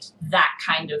need that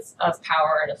kind of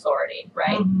power and authority,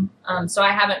 right? So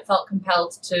I haven't felt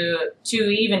compelled to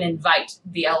even invite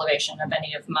the elevation of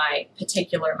any of my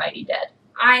particular mighty dead.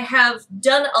 I have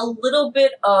done a little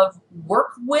bit of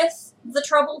work with the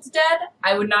troubled dead.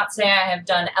 I would not say I have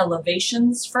done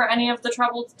elevations for any of the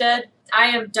troubled dead. I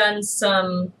have done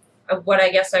some what I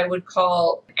guess I would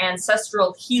call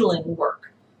ancestral healing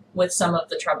work with some of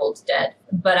the troubled dead,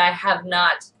 but I have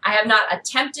not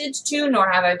attempted to, nor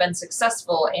have I been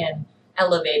successful in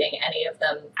elevating any of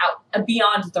them out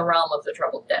beyond the realm of the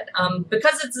troubled dead.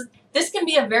 Because this can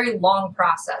be a very long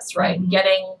process, right?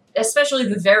 Getting, especially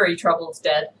the very troubled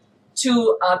dead,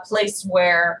 to a place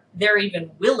where they're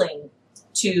even willing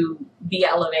to be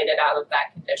elevated out of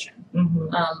that condition,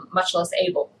 much less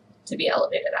able to be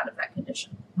elevated out of that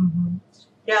condition.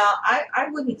 Yeah, I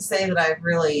wouldn't say that I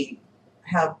really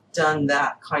have done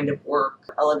that kind of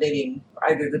work, elevating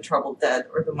either the troubled dead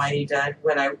or the mighty dead.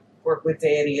 When I work with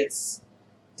deity, it's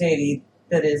deity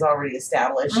that is already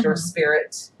established or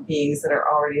spirit beings that are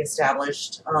already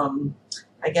established.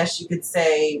 I guess you could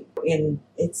say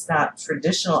it's not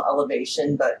traditional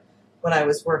elevation, but when I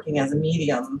was working as a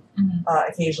medium,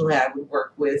 occasionally I would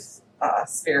work with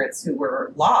spirits who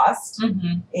were lost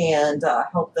and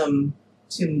help them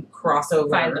to cross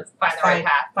over,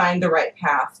 find the right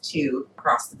path to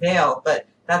cross the veil. But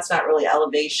that's not really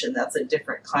elevation. That's a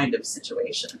different kind of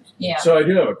situation. Yeah. So I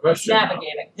do have a question.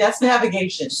 Navigating. That's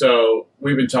navigation. So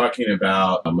we've been talking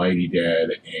about a mighty dead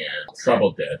and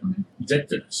troubled dead.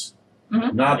 Dictinus.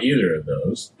 Not either of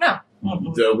those. No.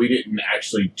 Though we didn't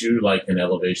actually do like an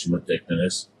elevation with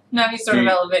Dictinus. No, he sort of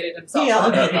elevated himself. He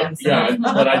elevated himself. Yeah,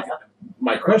 but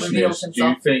my question is, do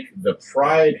you think the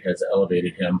pride has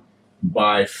elevated him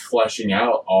by fleshing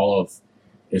out all of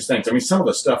his things? I mean, some of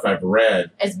the stuff I've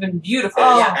read has been beautiful.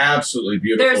 is absolutely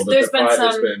beautiful. There's been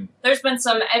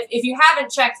some. If you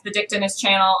haven't checked the Dictinus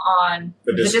channel on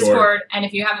the Discord, and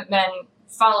if you haven't been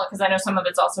follow, because I know some of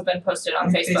it's also been posted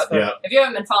on Facebook. Yeah. If you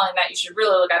haven't been following that, you should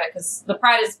really look at it, because the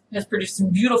Pride has produced some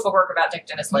beautiful work about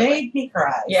Dictinus lately. Made me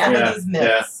cry. Yeah. Some of these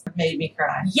myths made me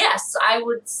cry. Yes, I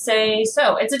would say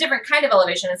so. It's a different kind of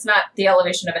elevation. It's not the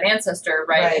elevation of an ancestor,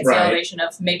 right? It's the elevation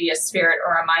of maybe a spirit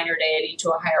or a minor deity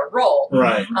to a higher role.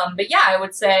 Right. But yeah, I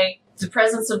would say the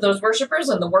presence of those worshipers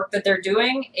and the work that they're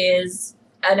doing is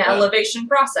an elevation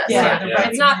process.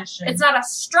 It's not a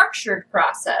structured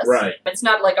process. Right. It's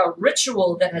not like a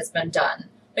ritual that has been done.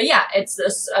 But yeah, it's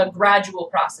a gradual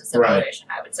process of elevation,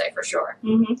 I would say, for sure.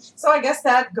 So I guess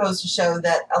that goes to show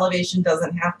that elevation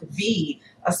doesn't have to be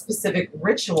a specific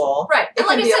ritual. Right. It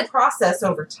can be a process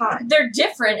over time. They're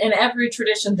different in every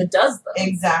tradition that does them.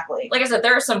 Exactly. Like I said,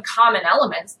 there are some common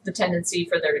elements, the tendency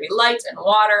for there to be light and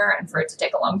water and for it to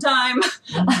take a long time.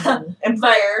 And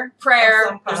prayer.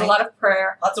 There's a lot of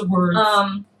prayer. Lots of words.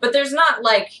 But there's not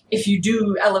like, if you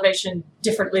do elevation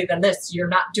differently than this, you're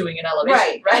not doing an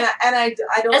elevation. Right. And I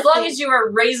don't as long as you are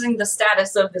raising the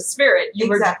status of the spirit,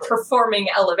 you are performing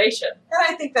elevation. And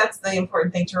I think that's the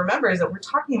important thing to remember, is that we're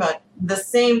talking about the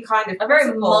same kind of a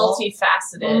very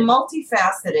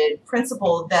multifaceted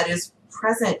principle that is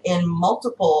present in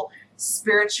multiple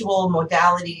spiritual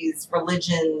modalities,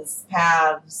 religions,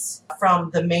 paths,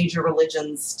 from the major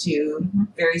religions to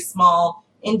very small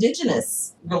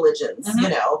indigenous religions,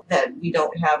 that we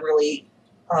don't have really...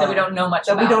 that we don't know much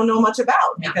about. That we don't know much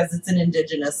about, because it's an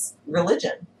indigenous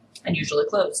religion. And usually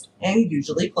closed.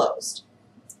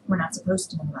 We're not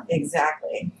supposed to know about.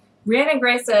 Exactly. Rhiannon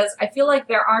Gray says, I feel like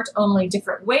there aren't only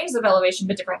different ways of elevation,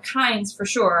 but different kinds for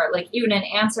sure. Like even an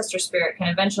ancestor spirit can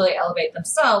eventually elevate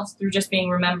themselves through just being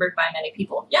remembered by many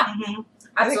people. Yeah,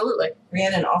 absolutely.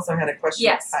 Rhiannon also had a question.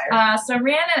 Yes. So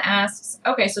Rhiannon asks,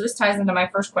 okay, so this ties into my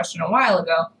first question a while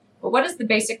ago, but what is the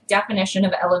basic definition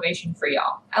of elevation for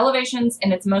y'all? Elevations,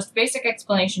 in its most basic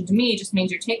explanation to me, just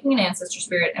means you're taking an ancestor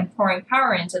spirit and pouring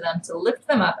power into them to lift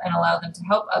them up and allow them to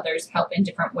help others help in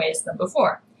different ways than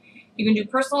before. You can do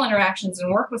personal interactions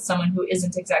and work with someone who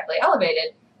isn't exactly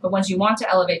elevated, but once you want to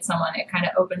elevate someone, it kind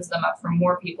of opens them up for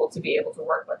more people to be able to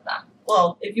work with them.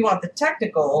 Well, if you want the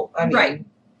technical, I mean, right.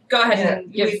 Go ahead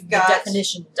and give the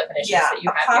definitions that you have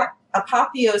here.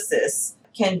 Apotheosis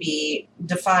can be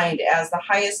defined as the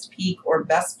highest peak or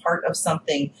best part of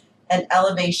something, an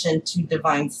elevation to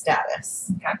divine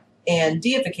status. Okay. And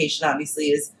deification, obviously,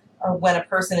 is when a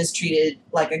person is treated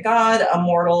like a god, a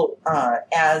mortal,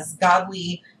 as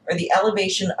godly, or the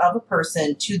elevation of a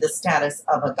person to the status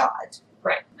of a god.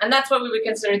 Right. And that's what we would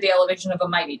consider the elevation of a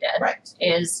mighty dead. Right.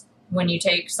 Is when you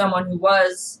take someone who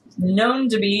was known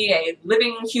to be a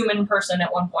living human person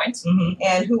at one point. Mm-hmm.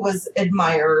 And who was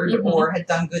admired or had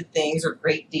done good things or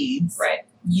great deeds. Right.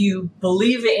 You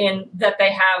believe in that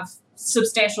they have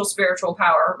substantial spiritual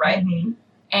power, right? Mm-hmm.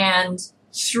 And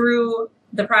through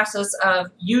the process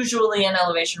of usually an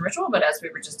elevation ritual, but as we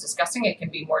were just discussing, it can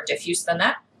be more diffuse than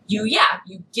that. You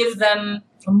give them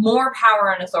more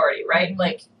power and authority, right?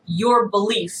 Like your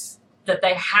belief that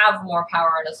they have more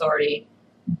power and authority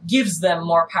gives them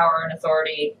more power and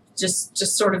authority just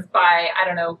sort of by, I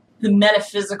don't know, the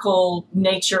metaphysical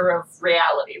nature of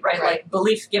reality, right? Like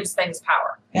belief gives things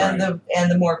power. And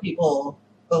the more people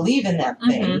believe in that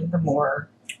thing, the more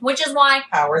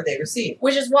power they receive.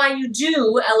 Which is why you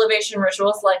do elevation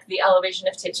rituals like the elevation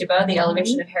of Tituba, the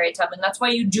elevation of Harriet Tubman. That's why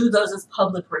you do those as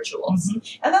public rituals.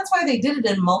 And that's why they did it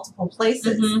in multiple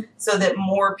places, so that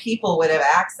more people would have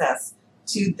access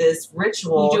to this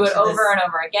ritual. You do it over and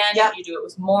over again. Yep. You do it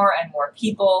with more and more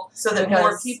people. So that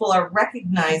more people are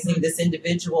recognizing this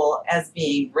individual as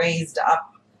being raised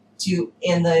up to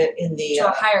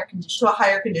a higher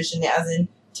condition, as in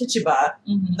Tituba,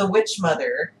 the witch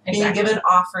mother, being given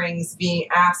offerings, being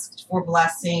asked for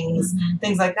blessings,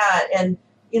 things like that. And,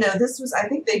 I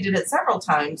think they did it several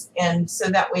times. And so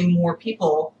that way more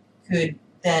people could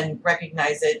then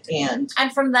recognize it.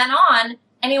 And from then on,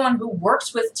 anyone who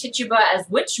works with Tituba as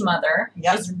witch mother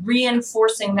is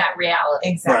reinforcing that reality.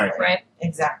 Exactly. Right?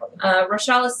 Exactly.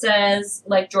 Rochella says,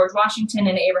 like George Washington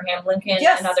and Abraham Lincoln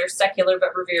and other secular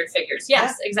but revered figures.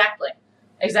 Yes, exactly.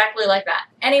 Exactly like that.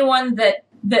 Anyone that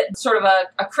sort of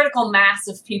a critical mass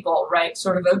of people, right,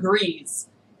 sort of agrees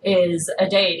is a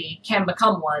deity can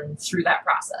become one through that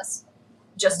process.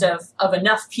 Just of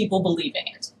enough people believing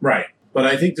it. Right. But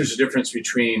I think there's a difference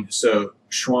between, so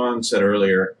Schwann said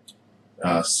earlier,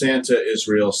 Santa is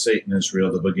real, Satan is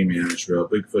real, the boogeyman is real,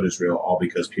 Bigfoot is real, all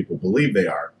because people believe they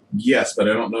are. Yes, but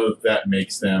I don't know if that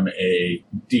makes them a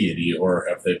deity or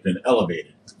if they've been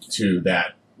elevated to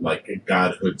that, like, a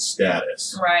godhood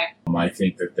status. Right. I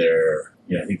think that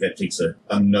I think that takes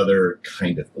another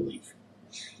kind of belief.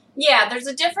 Yeah, there's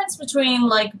a difference between,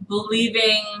 like,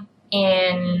 believing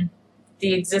in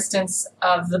the existence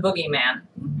of the boogeyman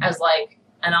as, like,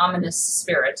 an ominous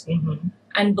spirit.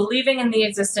 And believing in the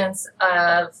existence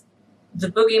of the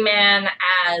boogeyman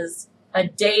as a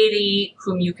deity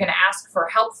whom you can ask for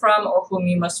help from or whom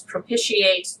you must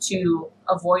propitiate to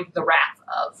avoid the wrath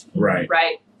of. Right.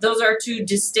 Right? Those are two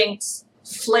distinct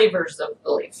flavors of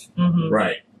belief.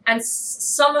 Right. And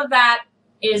some of that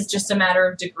is just a matter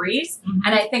of degrees.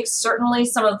 And I think certainly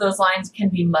some of those lines can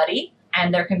be muddy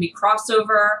and there can be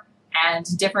crossover and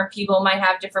different people might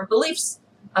have different beliefs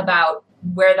about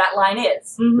where that line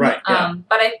is. Right. Yeah.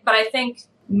 But I think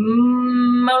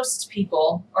most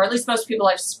people, or at least most people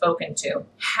I've spoken to,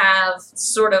 have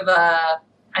sort of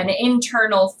an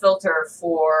internal filter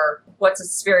for what's a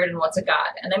spirit and what's a god.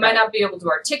 And they might not be able to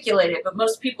articulate it, but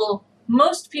most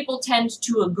people tend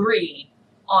to agree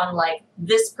on, like,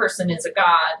 this person is a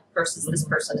god versus this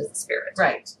person is a spirit.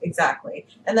 Right, exactly.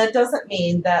 And that doesn't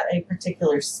mean that a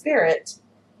particular spirit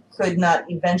could not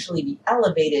eventually be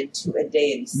elevated to a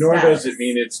deity status. Nor does it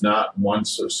mean it's not one.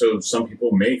 So some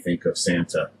people may think of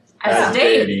Santa as a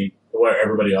deity, where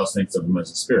everybody else thinks of him as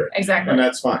a spirit. Exactly. And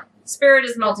that's fine. Spirit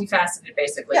is multifaceted,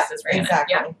 basically, says Rhiannon.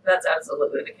 Exactly. Yeah, that's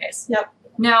absolutely the case. Yep.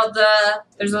 Now,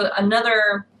 there's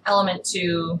another element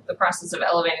to the process of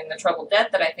elevating the troubled dead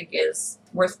that I think is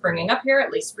worth bringing up here,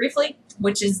 at least briefly,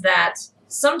 which is that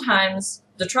sometimes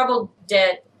the troubled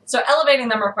dead, so elevating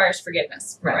them requires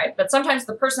forgiveness, right? But sometimes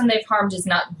the person they've harmed is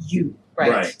not you.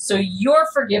 Right. So your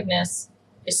forgiveness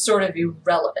is sort of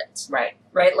irrelevant. Right.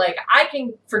 Right? Like, I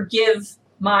can forgive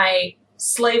my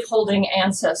slave-holding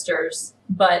ancestors,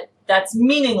 but that's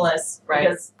meaningless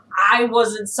because I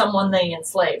wasn't someone they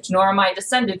enslaved, nor am I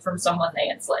descended from someone they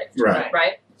enslaved.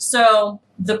 Right? So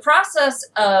the process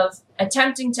of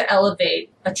attempting to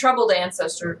elevate a troubled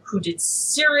ancestor who did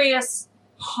serious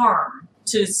harm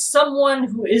to someone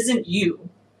who isn't you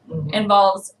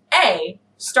involves A,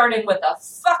 starting with a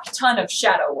fuck ton of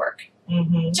shadow work.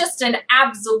 Just an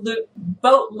absolute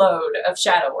boatload of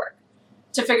shadow work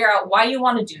to figure out why you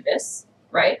want to do this,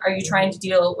 right? Are you trying to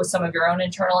deal with some of your own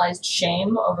internalized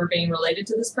shame over being related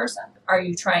to this person? Are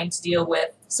you trying to deal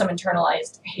with some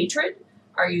internalized hatred?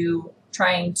 Are you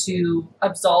trying to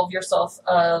absolve yourself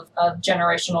of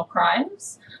generational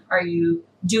crimes? Are you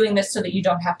doing this so that you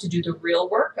don't have to do the real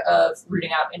work of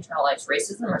rooting out internalized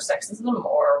racism or sexism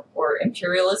or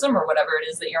imperialism or whatever it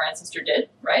is that your ancestor did,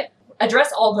 right?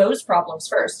 Address all those problems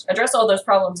first. Address all those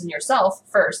problems in yourself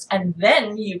first, and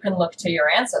then you can look to your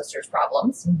ancestors'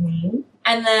 problems.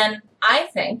 And then I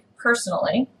think,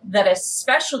 personally, that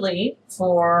especially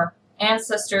for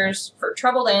ancestors, for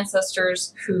troubled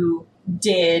ancestors who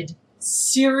did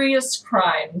serious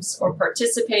crimes or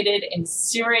participated in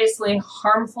seriously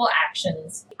harmful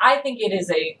actions, I think it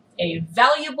is a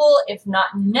valuable, if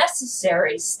not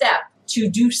necessary, step to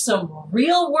do some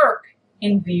real work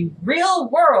in the real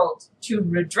world to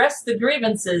redress the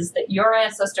grievances that your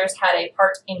ancestors had a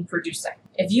part in producing.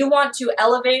 If you want to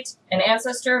elevate an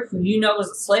ancestor who you know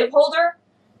was a slaveholder,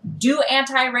 do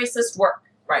anti-racist work.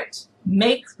 Right.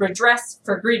 Make redress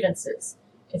for grievances.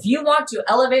 If you want to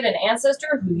elevate an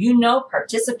ancestor who you know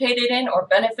participated in or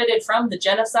benefited from the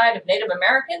genocide of Native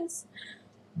Americans,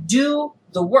 do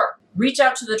the work. Reach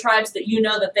out to the tribes that you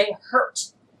know that they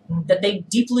hurt, that they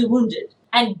deeply wounded,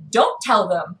 and don't tell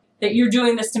them that you're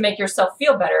doing this to make yourself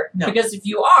feel better. No. Because if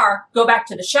you are, go back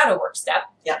to the shadow work step.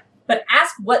 Yeah. But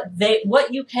ask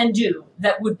what you can do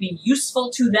that would be useful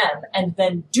to them, and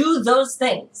then do those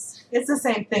things. It's the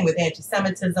same thing with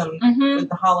anti-Semitism, with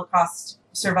the Holocaust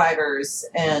survivors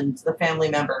and the family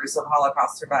members of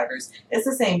Holocaust survivors. It's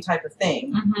the same type of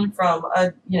thing from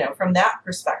that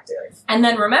perspective. And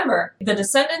then remember, the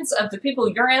descendants of the people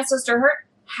your ancestor hurt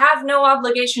have no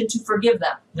obligation to forgive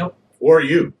them. Nope. Or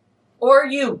you. Or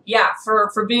you, yeah,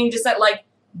 for being like,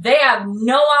 they have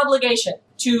no obligation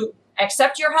to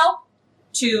accept your help,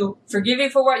 to forgive you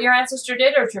for what your ancestor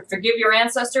did, or to forgive your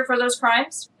ancestor for those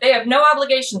crimes. They have no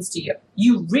obligations to you.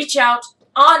 You reach out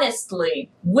honestly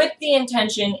with the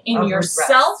intention in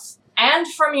yourself and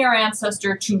from your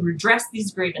ancestor to redress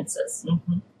these grievances.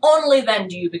 Only then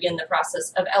do you begin the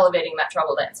process of elevating that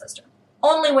troubled ancestor.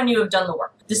 Only when you have done the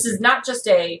work. This is not just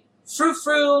a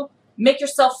frou-frou, make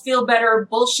yourself feel better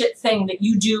bullshit thing that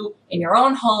you do in your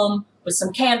own home with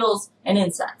some candles and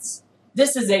incense.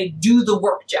 This is a do the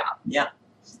work job. Yeah.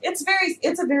 It's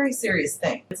a very serious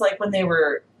thing. It's like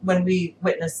when we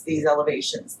witnessed these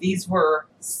elevations, these were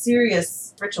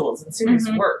serious rituals and serious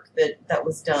work that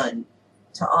was done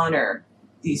to honor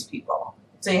these people.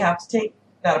 So you have to take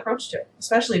that approach to it,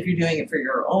 especially if you're doing it for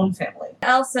your own family.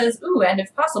 Elle says, ooh, and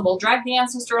if possible, drag the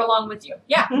ancestor along with you.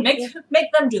 Yeah, make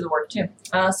them do the work too.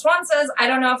 Swan says, I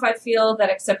don't know if I feel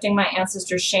that accepting my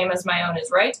ancestor's shame as my own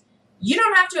is right. You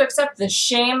don't have to accept the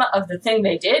shame of the thing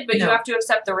they did, but you have to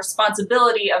accept the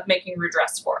responsibility of making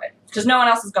redress for it. Because no one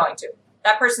else is going to.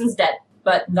 That person's dead.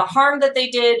 But the harm that they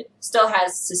did still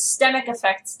has systemic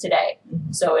effects today.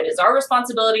 So it is our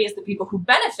responsibility as the people who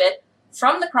benefit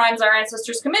from the crimes our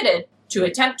ancestors committed to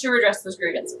attempt to redress those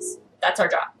grievances. That's our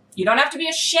job. You don't have to be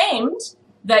ashamed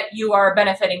that you are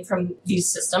benefiting from these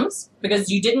systems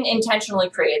because you didn't intentionally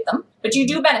create them, but you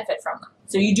do benefit from them.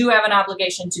 So you do have an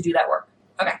obligation to do that work.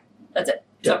 Okay, that's it.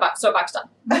 Yeah. Soapbox done.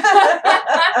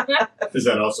 Is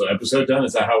that also episode done?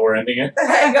 Is that how we're ending it?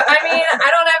 I mean,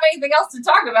 I don't have anything else to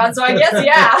talk about, so I guess,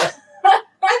 yeah.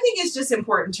 I think it's just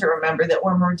important to remember that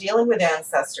when we're dealing with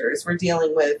ancestors, we're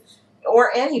dealing with,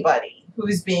 or anybody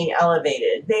who's being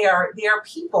elevated, they are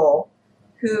people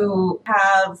who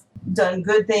have done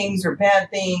good things or bad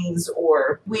things,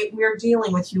 or we're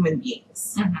dealing with human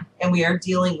beings, and we are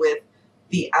dealing with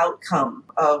the outcome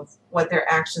of what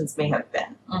their actions may have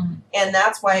been. And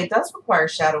that's why it does require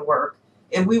shadow work.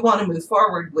 If we want to move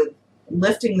forward with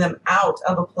lifting them out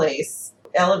of a place,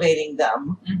 elevating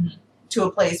them to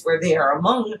a place where they are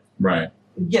among the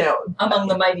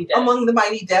mighty dead. Among the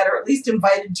mighty dead, or at least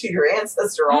invited to your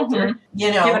ancestor altar.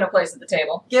 Given a place at the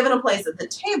table. Given a place at the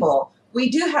table, we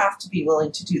do have to be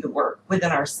willing to do the work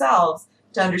within ourselves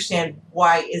to understand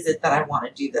why is it that I want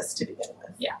to do this to begin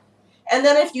with. Yeah. And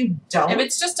then if you don't, if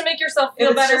it's just to make yourself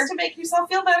feel better,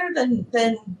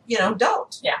 then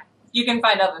don't. Yeah. you can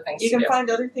find other things You to can do. find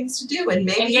other things to do, and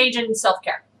maybe Engage in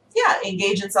self-care.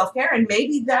 engage in self-care, and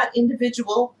maybe that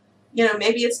individual,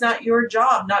 maybe it's not your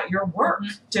job, not your work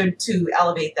to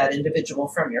elevate that individual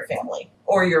from your family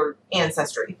or your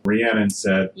ancestry. Rhiannon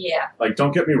said, Yeah. like,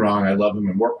 don't get me wrong, I love him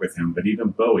and work with him, but even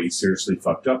Bowie seriously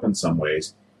fucked up in some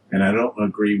ways, and I don't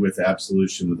agree with the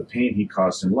absolution of the pain he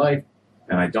caused in life,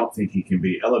 and I don't think he can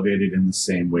be elevated in the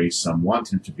same way some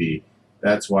want him to be.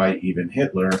 That's why even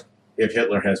Hitler, if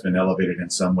Hitler has been elevated in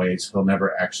some ways, he'll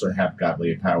never actually have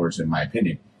godly powers, in my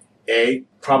opinion.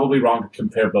 Probably wrong to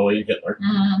compare Bowie and Hitler,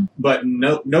 but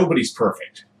nobody's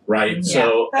perfect, right? Yeah,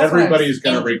 So that's everybody's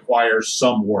right. going to require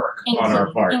some work on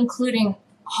our part. Including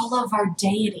all of our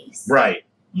deities. Right.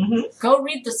 Mm-hmm. Go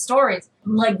read the stories.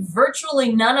 Like,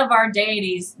 virtually none of our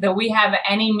deities that we have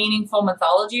any meaningful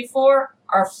mythology for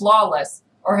are flawless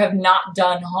or have not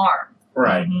done harm.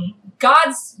 Right. Mm-hmm.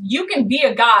 Gods, you can be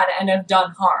a god and have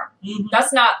done harm. Mm-hmm.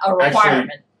 That's not a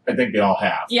requirement. I think they all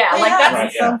have. Yeah, like that's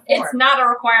Right, yeah. it's not a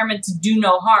requirement to do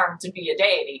no harm to be a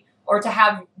deity or to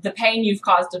have the pain you've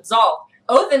caused absolved.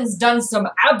 Odin's done some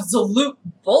absolute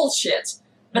bullshit,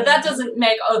 but that doesn't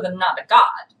make Odin not a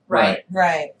god, right?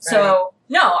 Right. So,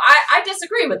 no, I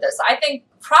disagree with this. I think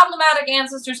problematic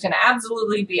ancestors can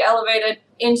absolutely be elevated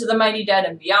into the mighty dead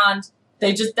and beyond.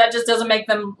 That just doesn't make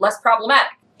them less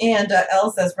problematic. And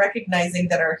Elle says, recognizing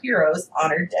that our heroes,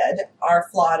 honored dead, are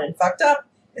flawed and fucked up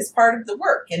is part of the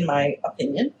work, in my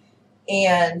opinion.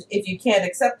 And if you can't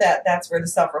accept that, that's where the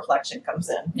self-reflection comes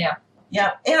in. Yeah.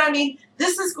 Yeah. And I mean,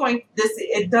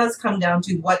 it does come down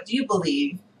to, what do you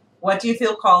believe? What do you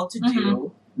feel called to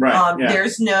do? Right. Yeah. There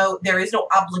is no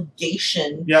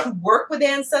obligation Yep. to work with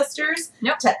ancestors,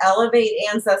 Yep. to elevate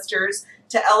ancestors,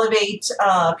 to elevate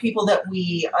people that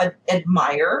we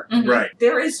admire. Mhm. Right.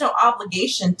 There is no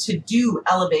obligation to do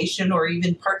elevation or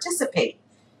even participate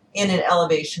in an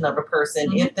elevation of a person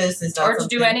Mhm. if this is not Or to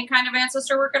do something- any kind of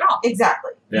ancestor work at all.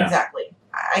 Exactly. Yeah. Exactly.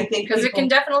 I think Because it people- can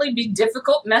definitely be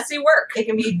difficult, messy work. it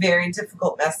can be very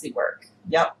difficult, messy work.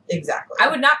 Yep. Exactly. I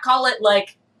would not call it,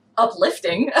 like,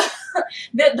 uplifting.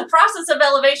 The process of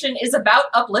elevation is about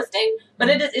uplifting, but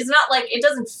it's not like, it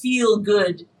doesn't feel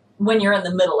good when you're in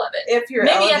the middle of it. if you're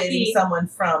maybe at elevating the- someone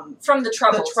from From the the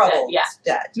troubled troubled dead, yeah.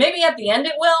 dead. Maybe at the end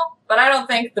it will, but I don't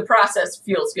think the process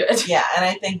feels good. Yeah, and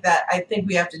I think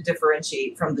we have to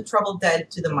differentiate from the troubled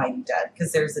dead to the mighty dead,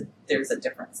 because there's a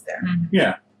difference there.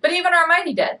 Yeah. But even our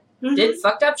mighty dead did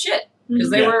fucked up shit,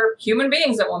 because they Yeah. were human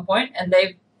beings at one point, and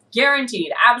they've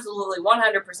guaranteed, absolutely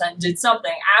 100% did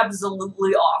something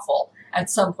absolutely awful at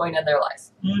some point in their life.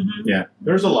 Mm-hmm. Yeah.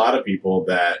 There's a lot of people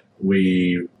that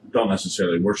we don't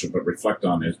necessarily worship, but reflect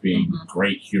on as being Mhm.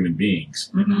 great human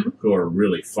beings Mm-hmm. who are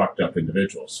really fucked up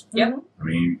individuals. Yep. I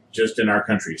mean, just in our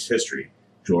country's history,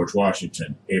 George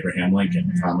Washington, Abraham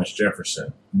Lincoln, Mhm. Thomas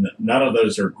Jefferson, none of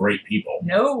those are great people.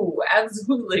 No,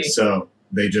 absolutely. So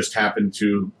they just happened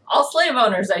to, All slave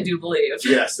owners, I do believe.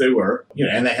 yes, they were,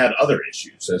 and they had other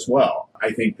issues as well.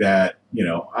 I think that,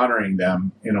 honoring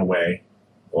them in a way,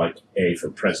 like for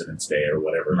President's Day or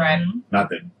whatever, Right. not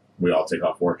that we all take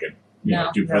off work and,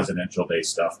 do No. presidential day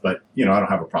stuff, but, I don't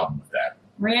have a problem with that.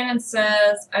 Rhiannon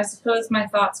says, I suppose my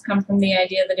thoughts come from the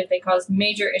idea that if they caused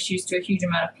major issues to a huge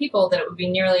amount of people, that it would be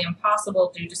nearly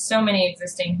impossible due to so many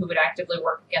existing who would actively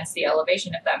work against the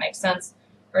elevation, if that makes sense.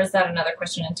 Or is that another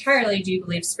question entirely? Do you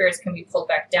believe spirits can be pulled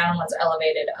back down once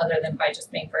elevated other than by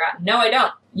just being forgotten? No, I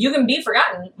don't. You can be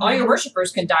forgotten. All your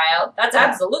worshippers can die out. That's Yeah.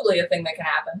 absolutely a thing that can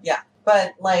happen.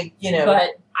 But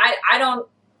But I don't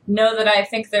know that I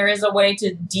think there is a way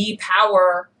to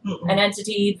depower mm-mm. an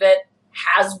entity that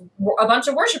has a bunch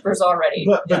of worshippers already.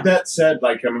 But that said,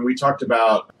 we talked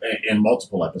about in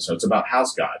multiple episodes about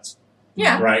house gods,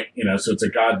 Yeah. right? So it's a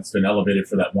god that's been elevated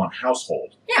for that one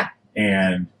household. Yeah.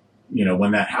 And,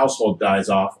 when that household dies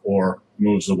off or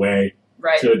moves away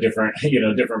Right. to a different,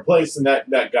 different place, and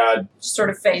that god Sort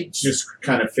of fades. just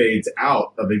kind of fades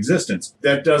out of existence.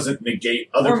 That doesn't negate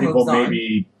other Or people moves on.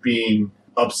 maybe being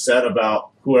upset about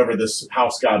whoever this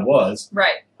house god was.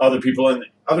 Right. Other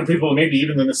people maybe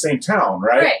even in the same town,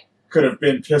 Right. could have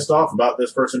been pissed off about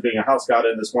this person being a house god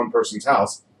in this one person's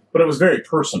house, but it was very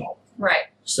personal. Right.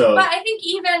 So But I think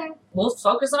even, we'll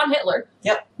focus on Hitler.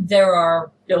 Yep. There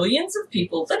are billions of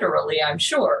people, literally, I'm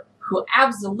sure, who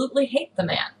absolutely hate the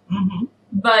man. Mm-hmm.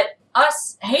 But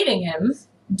us hating him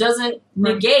doesn't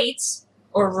negate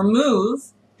or remove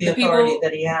The The people- authority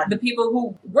that he had. the people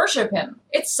who worship him.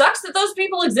 It sucks that those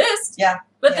people exist. Yeah.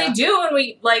 But Yeah. they do, and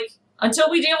we, until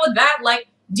we deal with that,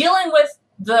 dealing with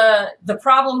the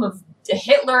problem of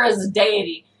Hitler as a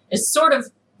deity is sort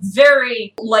of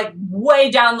very, way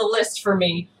down the list for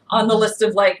me on the list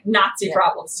of, Nazi Yeah.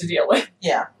 problems to deal with.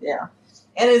 Yeah, yeah.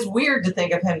 And it's weird to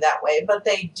think of him that way, but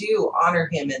they do honor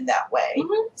him in that way.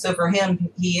 Mhm. So for him,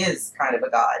 he is kind of a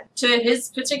god. To his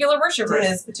particular worshippers. To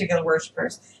his particular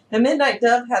worshippers. The Midnight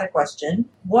Dove had a question.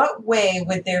 What way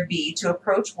would there be to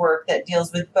approach work that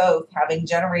deals with both having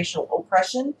generational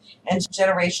oppression and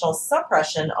generational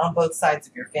suppression on both sides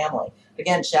of your family?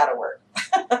 Again, shadow work.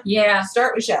 Yeah.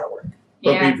 Start with shadow work.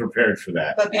 But Yeah. be prepared for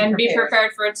that. But Be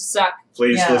prepared for it to suck.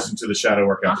 Please Yeah. listen to the shadow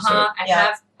work episode. And Yeah.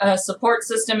 have a support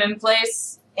system in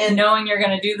place and And knowing you're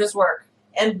going to do this work.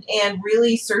 and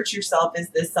really search yourself. Is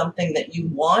this something that you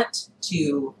want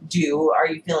to do? Are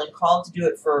you feeling called to do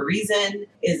it for a reason?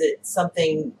 Is it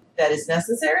something that is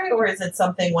necessary, or is it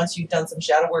something once you've done some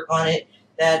shadow work on it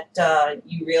that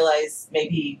you realize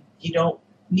maybe you don't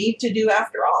need to do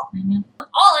after all?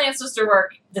 All ancestor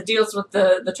work that deals with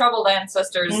the troubled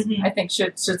ancestors, Mhm. I think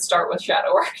should start with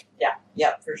shadow work.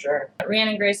 Yeah, for sure.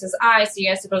 Rhiannon Gray says, I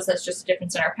suppose that's just a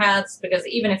difference in our paths, because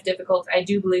even if difficult, I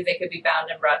do believe they could be bound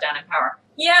and brought down in power.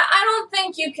 Yeah, I don't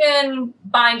think you can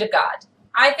bind a god.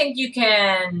 I think you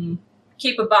can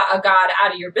keep a god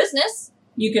out of your business.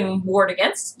 You can ward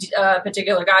against a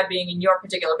particular god being in your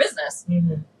particular business.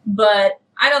 Mm-hmm. But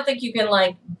I don't think you can,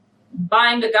 like,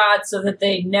 bind a god so that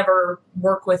they never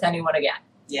work with anyone again.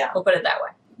 Yeah. We'll put it that way.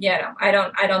 Yeah, no, I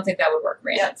don't think that would work,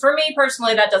 Rhiannon. Yeah. For me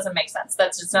personally, that doesn't make sense.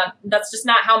 That's just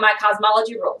not how my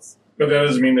cosmology rolls. But that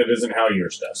doesn't mean that isn't how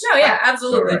yours does. No, yeah,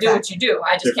 absolutely. So, Do what you do.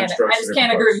 I just Different can't. strokes I for just different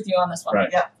can't agree folks. with you on this one. Right.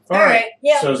 Yeah. All right.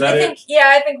 Yeah. So is that I it? think.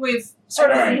 Yeah, I think we've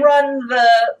sort of All right. run the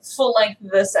full length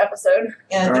of this episode.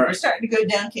 And All we're right. starting to go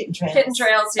down kitten trails. Kitten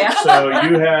trails. Yeah. So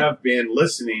you have been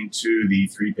listening to the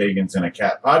Three Pagans and a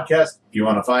Cat podcast. If you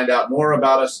want to find out more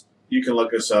about us, you can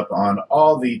look us up on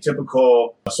all the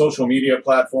typical social media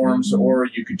platforms, or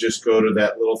you could just go to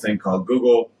that little thing called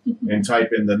Google and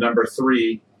type in the number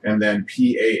 3 and then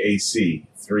PAAC,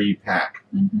 3-pack.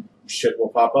 Shit will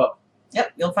pop up.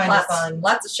 Yep, you'll find lots, us on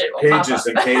lots of shit will pop Pages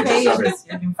up. and pages of it. pages.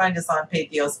 You can find us on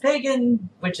Patheos Pagan,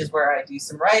 which is where I do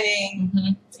some writing.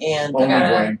 Mhm. And Only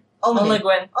gotta- Wayne. only Only me.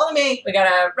 Gwen. Only me. We got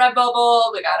a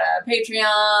Redbubble. We got a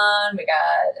Patreon. We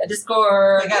got a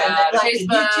Discord. We got a neglected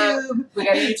Facebook. YouTube, We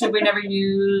got a YouTube we never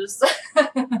use.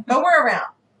 but we're around.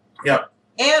 Yep.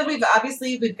 And we've got a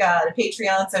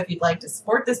Patreon, so if you'd like to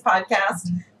support this podcast,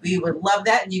 we would love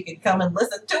that, and you can come and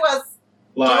listen to us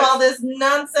do all Live. this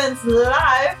nonsense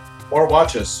live, Or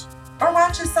watch us. or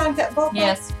watch us on both.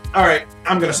 Yes. All right.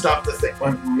 I'm going to stop the thing.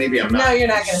 Well, maybe I'm not. No, you're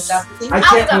not going to stop the thing. I I'll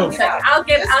can't stop move. the thing. I'll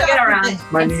get Stop the around. thing.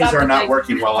 My And knees stop are the not thing.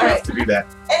 working well All enough right. to do that.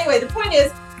 Anyway, the point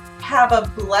is, have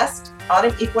a blessed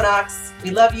autumn equinox.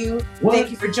 We love you. Thank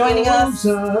you for joining us.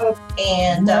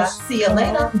 And see you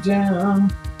later.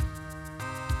 Down.